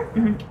outside somewhere?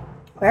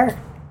 Where?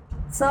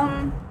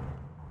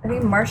 I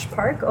think Marsh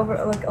Park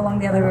over like along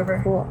the other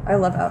river. Cool. I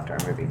love outdoor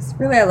movies.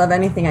 Really, I love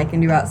anything I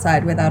can do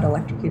outside without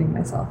electrocuting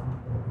myself.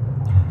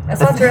 I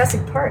saw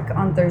Jurassic Park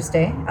on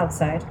Thursday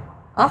outside.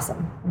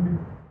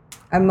 Awesome.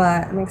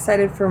 I'm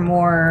excited for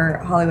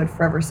more Hollywood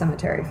Forever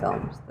Cemetery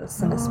films, the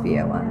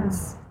Cinespia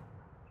ones.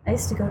 I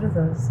used to go to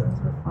those. Those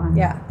were fun.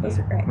 Yeah, those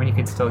are great. When you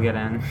could still get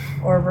in.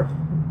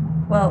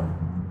 Well,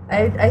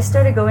 I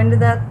started going to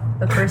that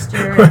the first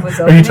year it was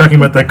Are opening. you talking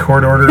about that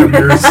court order of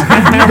yours?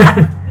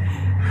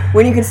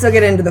 When you can still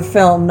get into the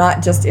film,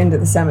 not just into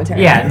the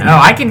cemetery. Yeah, no,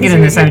 I can get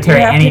in the cemetery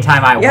you have to-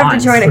 anytime I want. You have to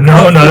join a No,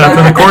 cult. not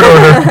after the court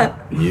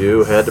order.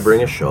 You had to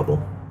bring a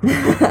shovel.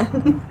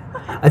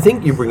 I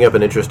think you bring up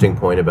an interesting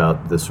point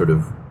about the sort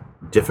of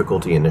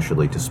difficulty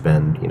initially to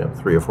spend,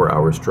 3 or 4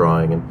 hours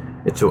drawing, and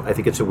I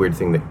think it's a weird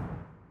thing that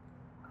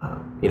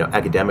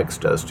academics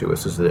does to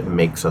us, is that it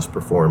makes us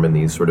perform in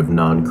these sort of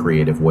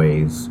non-creative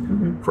ways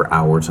for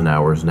hours and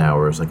hours and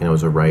hours. Like,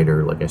 as a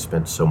writer, like I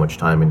spent so much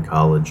time in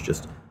college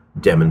just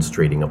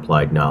demonstrating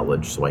applied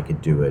knowledge, so I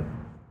could do it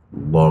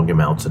long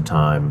amounts of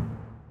time,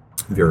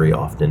 very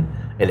often.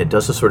 And it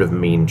does a sort of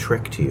mean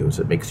trick to you, is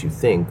it makes you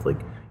think,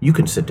 like, you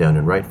can sit down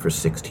and write for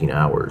 16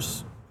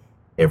 hours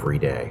every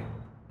day,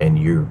 and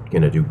you're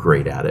going to do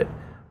great at it.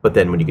 But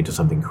then when you get to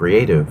something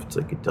creative, it's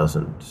like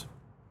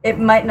It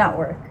might not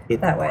work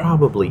it that way.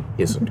 probably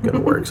isn't going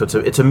to work. So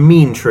it's a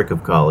mean trick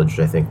of college,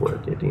 I think, where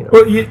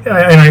Well,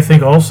 and I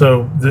think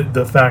also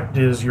the fact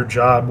is your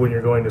job when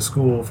you're going to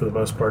school, for the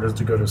most part, is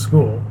to go to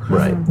school.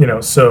 Right.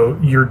 So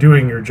you're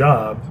doing your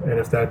job, and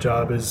if that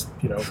job is,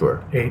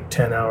 Sure. 8,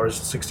 10 hours,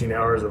 16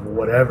 hours of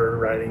whatever,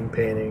 writing,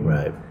 painting.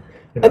 Right.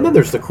 And then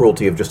there's the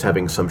cruelty of just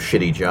having some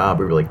shitty job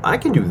where you're like, I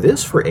can do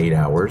this for 8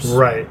 hours.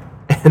 Right.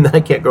 And then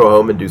I can't go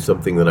home and do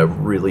something that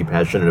I'm really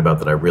passionate about,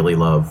 that I really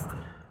love.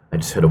 I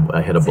hit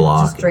a It's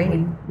block. just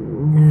draining.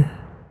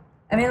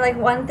 I mean, like,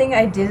 one thing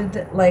I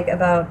did like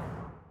about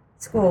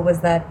school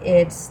was that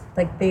it's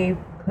like they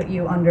put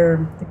you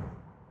under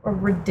a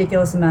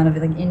ridiculous amount of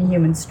like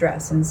inhuman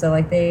stress, and so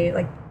like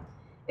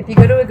if you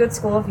go to a good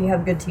school, if you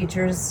have good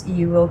teachers,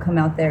 you will come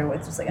out there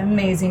with just like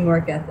amazing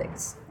work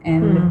ethics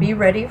and be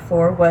ready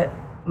for what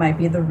might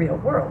be the real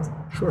world.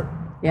 Sure.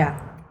 Yeah.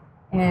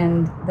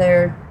 And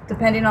they're,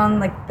 depending on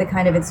like the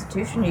kind of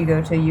institution you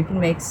go to, you can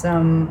make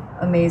some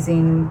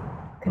amazing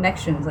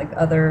connections, like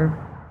other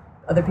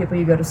people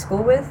you go to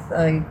school with.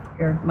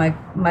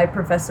 My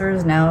professor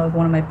is now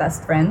one of my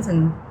best friends,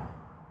 and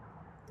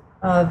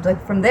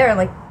like from there,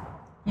 like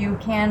you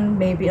can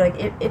maybe like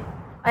it.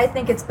 I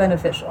think it's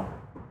beneficial.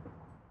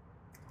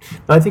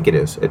 I think it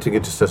is. I think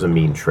it just does a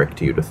mean trick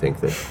to you to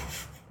think that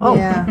Oh,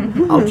 Yeah.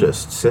 I'll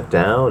just sit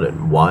down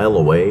and while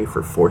away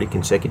for 40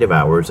 consecutive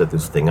hours at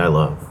this thing I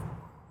love.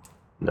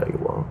 No, you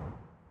won't.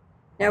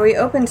 Now, we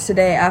opened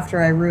today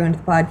after I ruined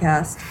the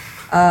podcast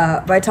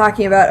by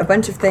talking about a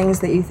bunch of things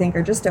that you think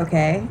are just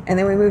okay, and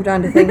then we moved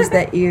on to things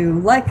that you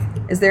like.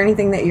 Is there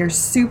anything that you're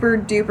super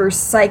duper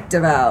psyched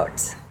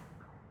about?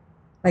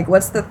 Like,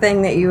 what's the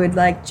thing that you would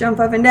like jump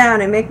up and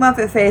down and make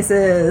Muppet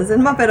faces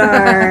and Muppet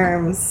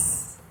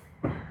arms?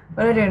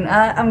 What am I doing?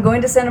 I'm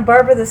going to Santa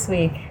Barbara this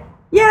week.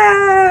 Yay!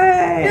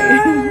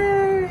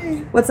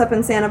 Yay! What's up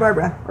in Santa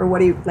Barbara? Or what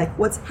do you like?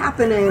 What's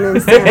happening in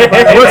Santa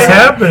Barbara? What's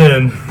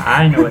happening?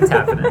 I know what's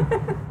happening.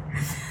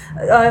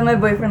 My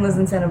boyfriend lives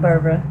in Santa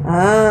Barbara.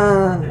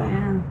 Ah,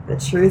 Yeah. the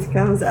truth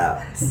comes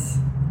out.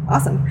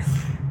 Awesome.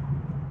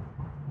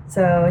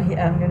 So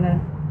I'm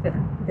gonna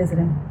visit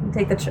him.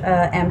 Take the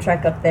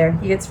Amtrak up there.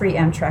 He gets free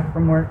Amtrak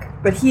from work.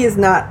 But he is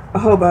not a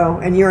hobo,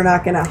 and you're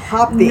not going to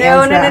hop the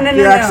No, Amtrak. no,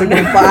 You're actually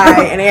going to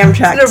buy an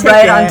Amtrak He's ticket. gonna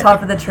ride on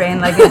top of the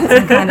train like it's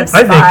some kind of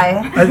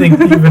spy. I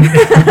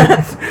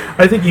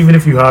think even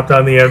if you hopped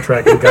on the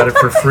Amtrak and got it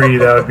for free,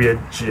 that would be a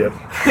jip.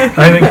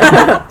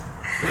 I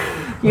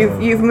think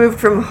You've moved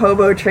from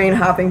hobo train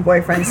hopping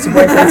boyfriends to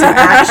boyfriends who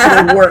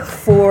actually work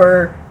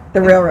for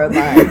the railroad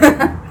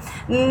line.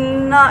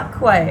 Not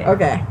quite.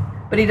 Okay.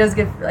 But he does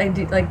get. I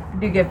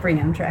do get free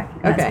Amtrak.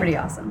 And That's Okay. pretty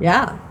awesome.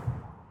 Yeah.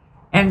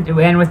 And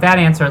with that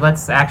answer,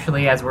 let's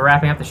actually, as we're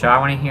wrapping up the show, I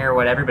want to hear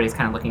what everybody's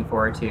kind of looking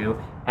forward to,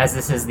 as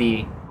this is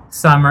the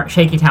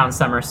Shaky Town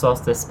Summer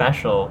Solstice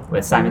Special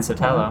with Simon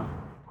Sotelo.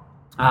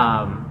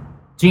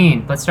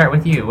 Gene, let's start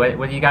with you. What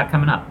do you got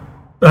coming up?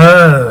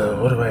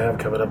 what do I have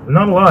coming up?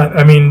 Not a lot.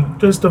 I mean,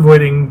 just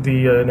avoiding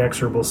the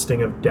inexorable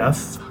sting of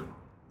death.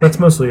 That's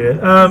mostly it.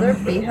 Is there a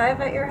beehive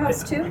at your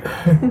house too?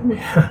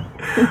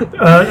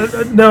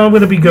 No, I'm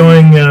going to be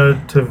going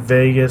to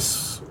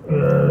Vegas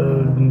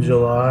in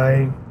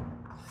July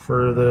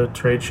for the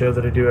trade show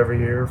that I do every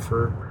year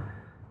for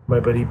my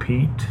buddy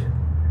Pete.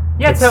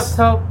 Yeah,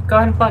 so go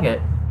ahead and plug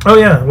it. Oh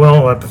yeah,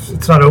 well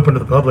it's not open to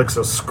the public,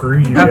 so screw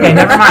you. Okay, guys.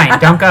 never mind.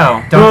 Don't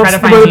go. Don't try to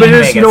find but me in it is,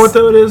 Vegas. you know what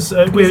though it is? He's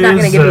not going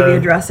to give you the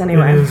address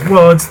anyway. It is,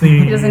 well, it's the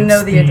He doesn't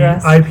know the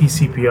address.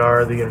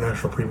 IPCPR, the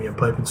International Premium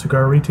Pipe and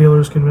Cigar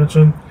Retailers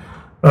Convention,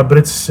 but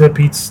it's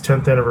Pete's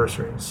 10th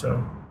anniversary,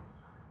 so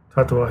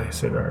Tatuaje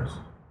Cigars.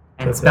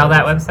 And 10th spell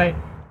that anniversary.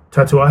 website.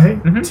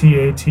 Tatuaje, Mhm.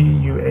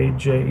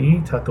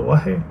 Tatuaje,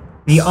 Tatuaje.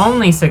 The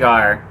only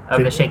cigar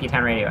of the Shaky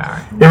Town Radio Hour.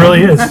 It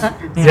really is.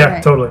 Yeah,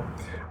 Right. totally.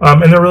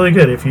 And they're really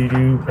good. If you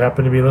do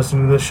happen to be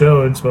listening to this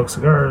show and smoke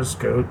cigars,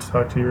 go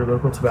talk to your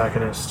local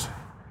tobacconist.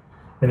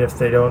 And if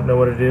they don't know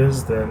what it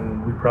is,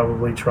 then they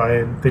probably try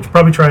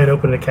and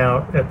open an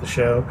account at the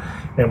show,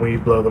 and we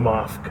blow them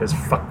off because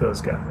fuck those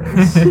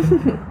guys.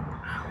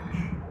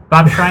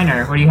 Bob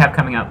Schreiner, what do you have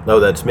coming up? No,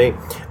 that's me.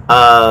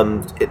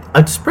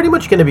 It's pretty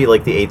much going to be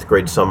like the 8th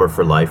grade summer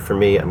for life for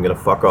me. I'm going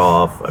to fuck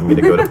off. I'm going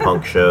to go to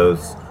punk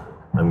shows.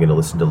 I'm going to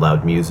listen to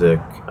loud music.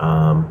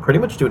 Pretty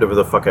much do whatever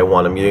the fuck I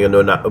want. I'm going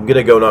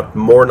to go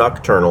more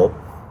nocturnal.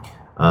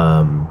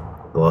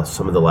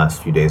 Some of the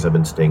last few days I've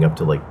been staying up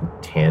to like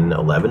 10,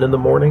 11 in the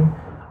morning.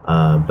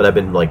 But I've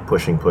been like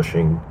pushing,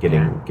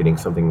 getting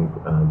something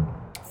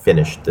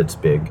finished that's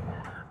big.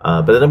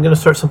 But then I'm going to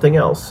start something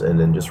else and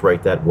then just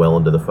write that well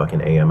into the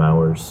fucking AM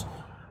hours.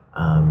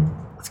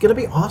 It's going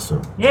to be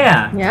awesome.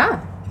 Yeah.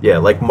 Yeah. Yeah,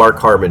 like Mark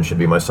Harmon should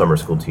be my summer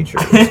school teacher.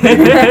 It's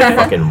gonna be a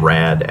fucking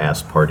rad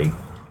ass party.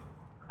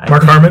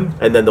 Mark Harmon,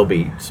 And then there'll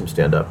be some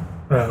stand up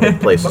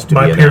places to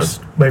my be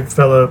announced. my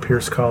fellow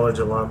Pierce College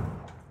alum.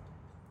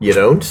 You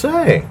don't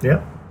say.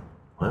 Yeah.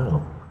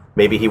 Wow.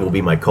 Maybe he will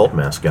be my cult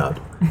mascot.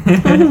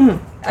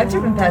 I've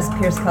driven past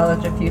Pierce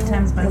College a few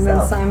times And then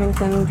myself. Simon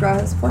can draw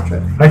his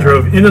portrait. I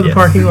drove into the Yes.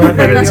 parking lot and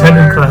Or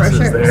attended your classes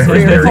brochures. Or there.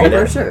 your cult Marionette.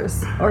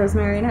 brochures. Or his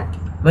marionette.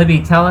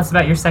 Libby, tell us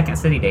about your Second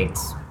City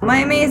dates. My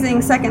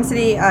amazing Second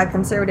City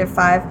Conservative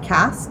 5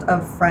 cast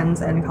of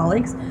friends and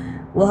colleagues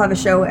will have a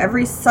show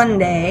every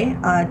Sunday,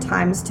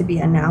 times to be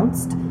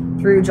announced,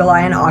 through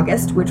July and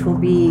August, which will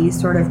be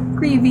sort of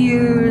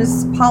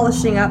previews,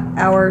 polishing up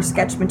our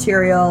sketch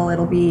material.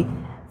 It'll be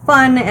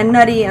fun and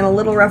nutty and a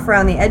little rough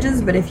around the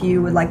edges, but if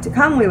you would like to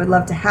come, we would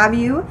love to have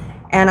you.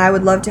 And I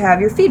would love to have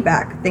your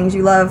feedback. Things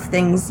you love,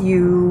 things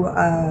you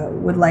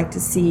would like to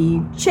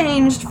see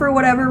changed for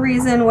whatever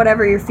reason,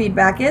 whatever your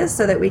feedback is,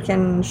 so that we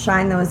can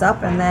shine those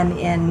up. And then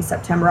in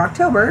September,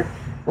 October,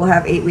 we'll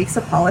have 8 weeks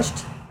of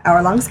polished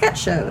hour-long sketch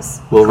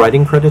shows. Will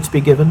writing credits be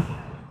given?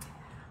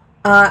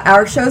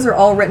 Our shows are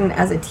all written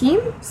as a team,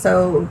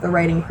 so the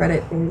writing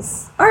credit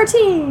is our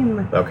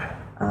team. Okay.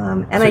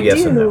 And So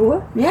yes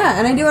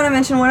and I do want to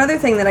mention one other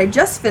thing that I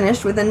just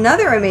finished with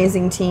another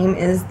amazing team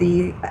is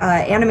the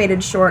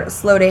animated short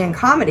Slow Day in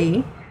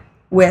Comedy,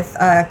 with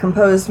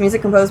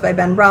music composed by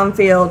Ben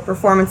Bromfield,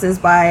 performances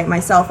by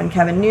myself and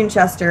Kevin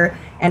Noonchester,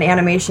 and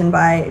animation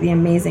by the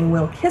amazing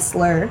Will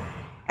Kistler.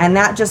 And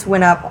that just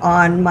went up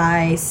on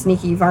my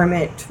Sneaky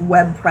Varmint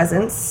web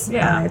presence.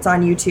 Yeah. It's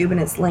on YouTube and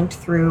it's linked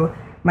through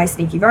my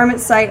Sneaky Varmint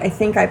site. I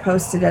think I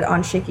posted it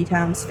on Shaky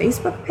Town's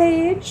Facebook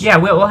page. Yeah,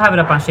 we'll have it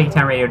up on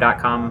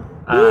shakytownradio.com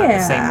the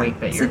same week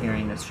that you're So-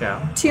 hearing this show.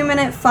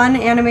 2-minute fun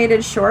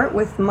animated short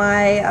with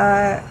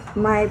my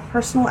my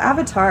personal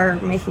avatar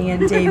making a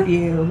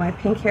debut, my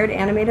pink-haired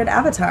animated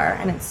avatar,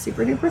 and it's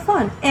super duper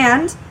fun.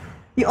 And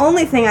the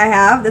only thing I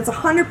have that's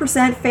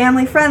 100%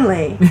 family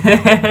friendly,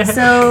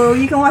 so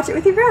you can watch it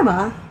with your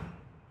grandma.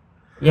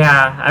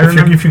 Yeah, I If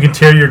remember. you can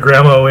tear your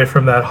grandma away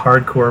from that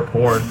hardcore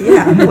porn.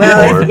 Yeah,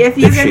 well, Or if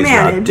you can she's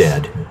manage. not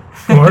dead.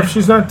 Or if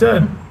she's not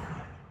dead.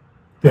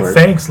 Yeah,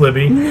 thanks,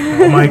 Libby.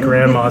 All my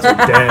grandmas are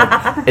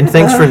dead. And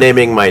thanks for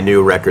naming my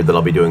new record that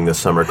I'll be doing this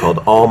summer called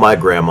All My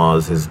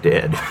Grandmas Is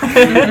Dead.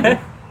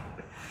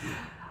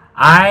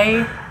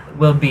 I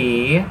will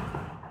be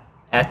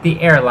at the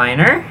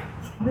Airliner.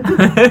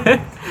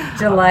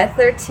 July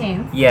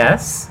 13th.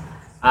 Yes.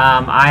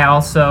 I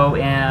also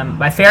am.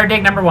 My Fair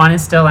Dig #1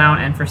 is still out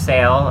and for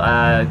sale.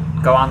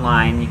 Go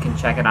online. You can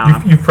check it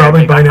out. You've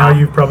probably, by now, fairdig.com.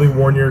 you've probably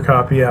worn your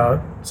copy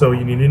out, so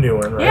you need a new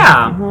one, right?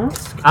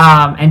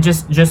 Yeah. And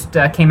just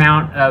came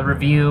out a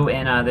review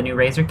in the new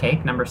Razor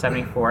Cake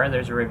 #74.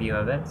 There's a review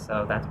of it,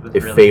 so that was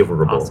If really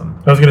favorable. awesome.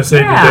 I was going to say,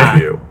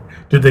 Yeah.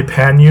 did they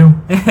pan you?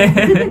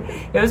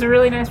 It was a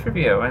really nice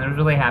review, and I was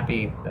really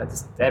happy.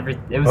 That's it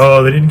was.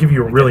 Oh, they didn't give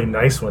you a really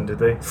nice one, did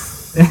they?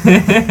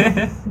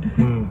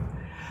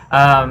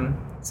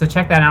 So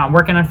check that out. I'm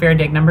working on Fair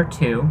Dig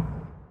 #2.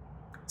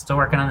 Still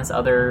working on this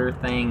other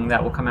thing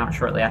that will come out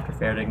shortly after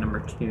Fair Dig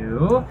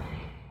 #2.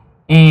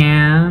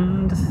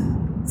 And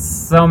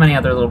so many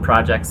other little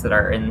projects that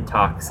are in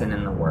talks and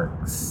in the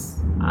works.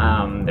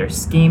 There's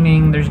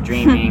scheming, there's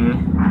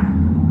dreaming,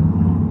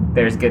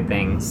 there's good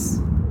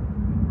things,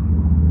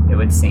 it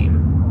would seem.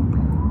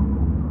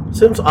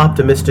 Seems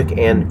optimistic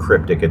and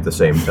cryptic at the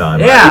same time.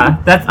 Yeah,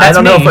 that's I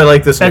don't me. know if I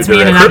like this That's new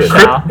me in a direction.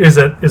 nutshell.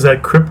 Is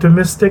that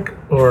cryptomistic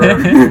or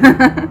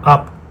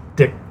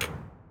optic?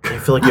 I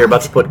feel like you're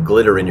about to put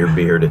glitter in your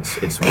beard. It's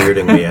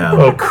weirding me out.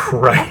 Oh,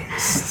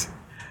 Christ.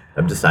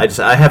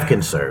 I have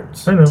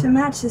concerns. I know. To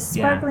match his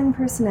sparkling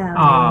personality.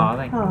 Aw,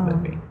 thank you, Aw.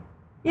 Libby.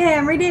 Yeah,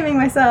 I'm redeeming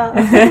myself.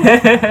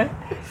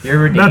 You're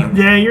redeemed.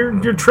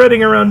 You're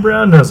treading around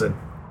brown nosing.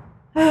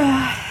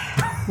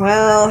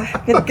 Well,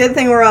 good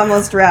thing we're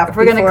almost wrapped. If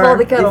we're gonna call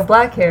the kettle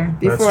black here.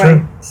 Before That's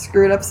true. I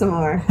screwed up some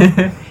more.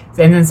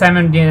 And then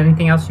Simon, do you have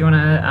anything else you want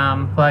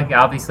to plug?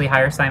 Obviously,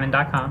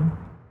 hiresimon.com.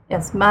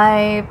 Yes,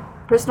 my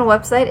personal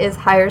website is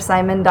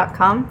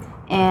hiresimon.com,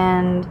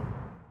 and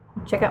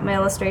check out my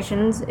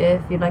illustrations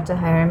if you'd like to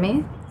hire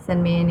me.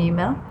 Send me an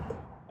email.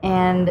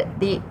 And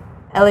the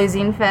LA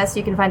Zine Fest,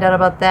 you can find out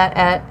about that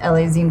at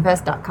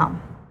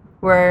lazinefest.com.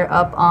 We're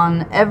up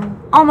on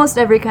almost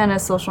every kind of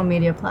social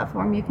media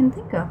platform you can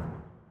think of.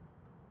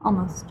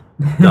 Almost.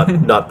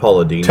 Not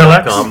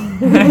pauladine.com.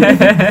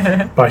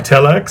 By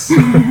Telex.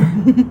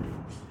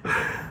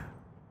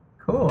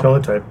 Cool.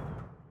 Teletype.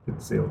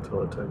 It's the old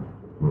teletype.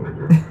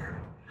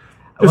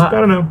 Well, I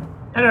don't know.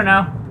 I don't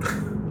know.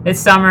 It's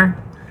summer.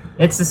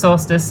 It's the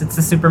solstice. It's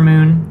the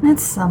supermoon.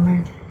 It's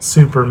summer.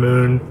 Super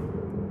moon.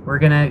 We're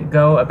gonna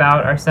go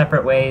about our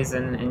separate ways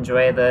and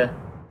enjoy the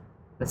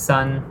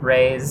sun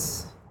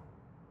rays.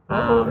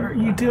 Are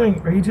you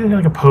doing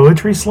like a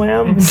poetry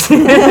slam?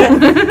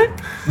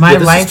 My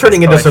This life is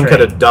turning into some poetry.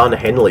 kind of Don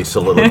Henley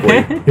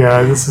soliloquy.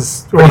 Yeah, this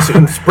is.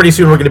 Pretty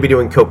soon we're going to be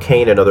doing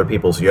cocaine in other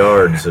people's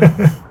yards.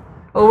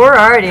 Well, we're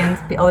already in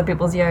other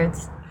people's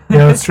yards.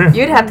 Yeah, that's true.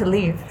 You'd have to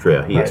leave.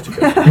 Yeah, he has to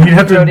go. You'd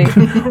have to. Brody.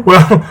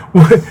 Well,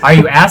 Are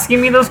you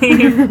asking me to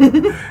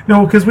leave?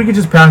 no, because we could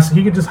just pass.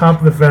 You could just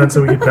hop the fence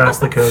and we could pass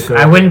the cocoa.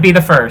 I wouldn't be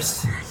the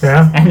first.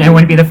 Yeah. And I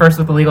wouldn't be the first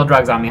with illegal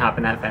drugs on me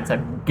hopping that fence. I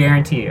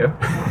guarantee you.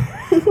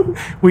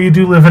 Well, you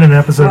do live in an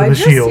episode Well, of The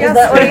just Shield. yes- Is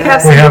that why you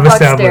have We have sidewalk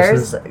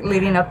established stairs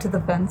leading up to the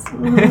fence?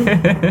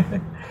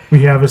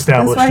 We have That's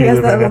established why he you has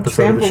live in that an little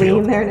episode of The trampoline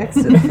Shield. there next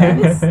to the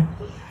fence.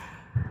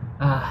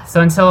 So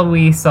until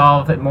we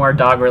solve more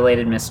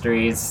dog-related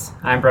mysteries,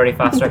 I'm Brody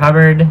Foster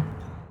Hubbard.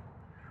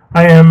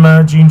 I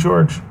am Gene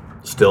George.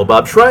 Still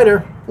Bob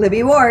Schreiner.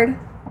 Libby Ward.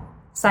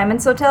 Simon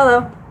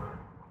Sotelo.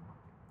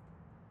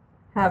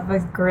 Have a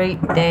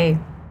great day.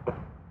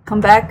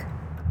 Come back.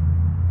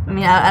 I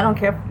mean, I don't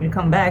care if you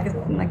come back.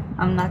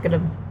 I'm not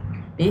gonna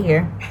be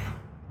here.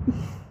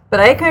 But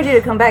I encourage you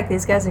to come back.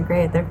 These guys are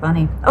great. They're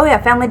funny. Oh yeah,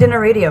 Family Dinner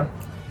Radio.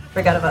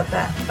 Forgot about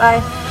that. Bye.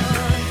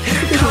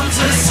 Here comes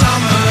the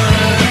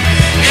summer.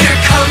 Here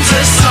comes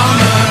the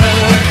summer.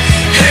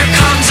 Here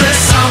comes the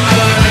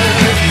summer.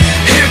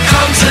 Here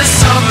comes the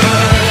summer.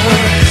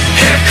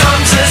 Here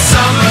comes the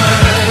summer.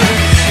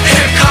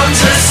 Here comes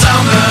the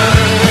summer.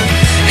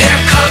 Here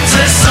comes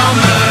the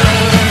summer.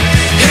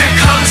 Here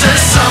comes the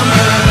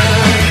summer.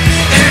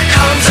 Here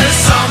comes the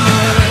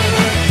summer.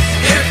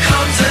 Here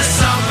comes the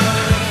summer.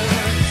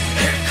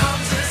 Here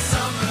comes the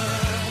summer.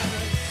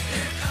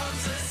 Here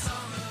comes the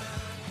summer.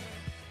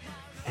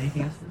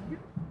 Anything else?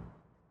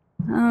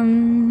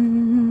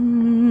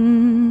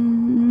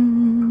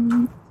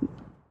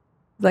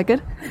 Is that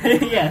good?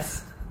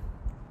 Yes.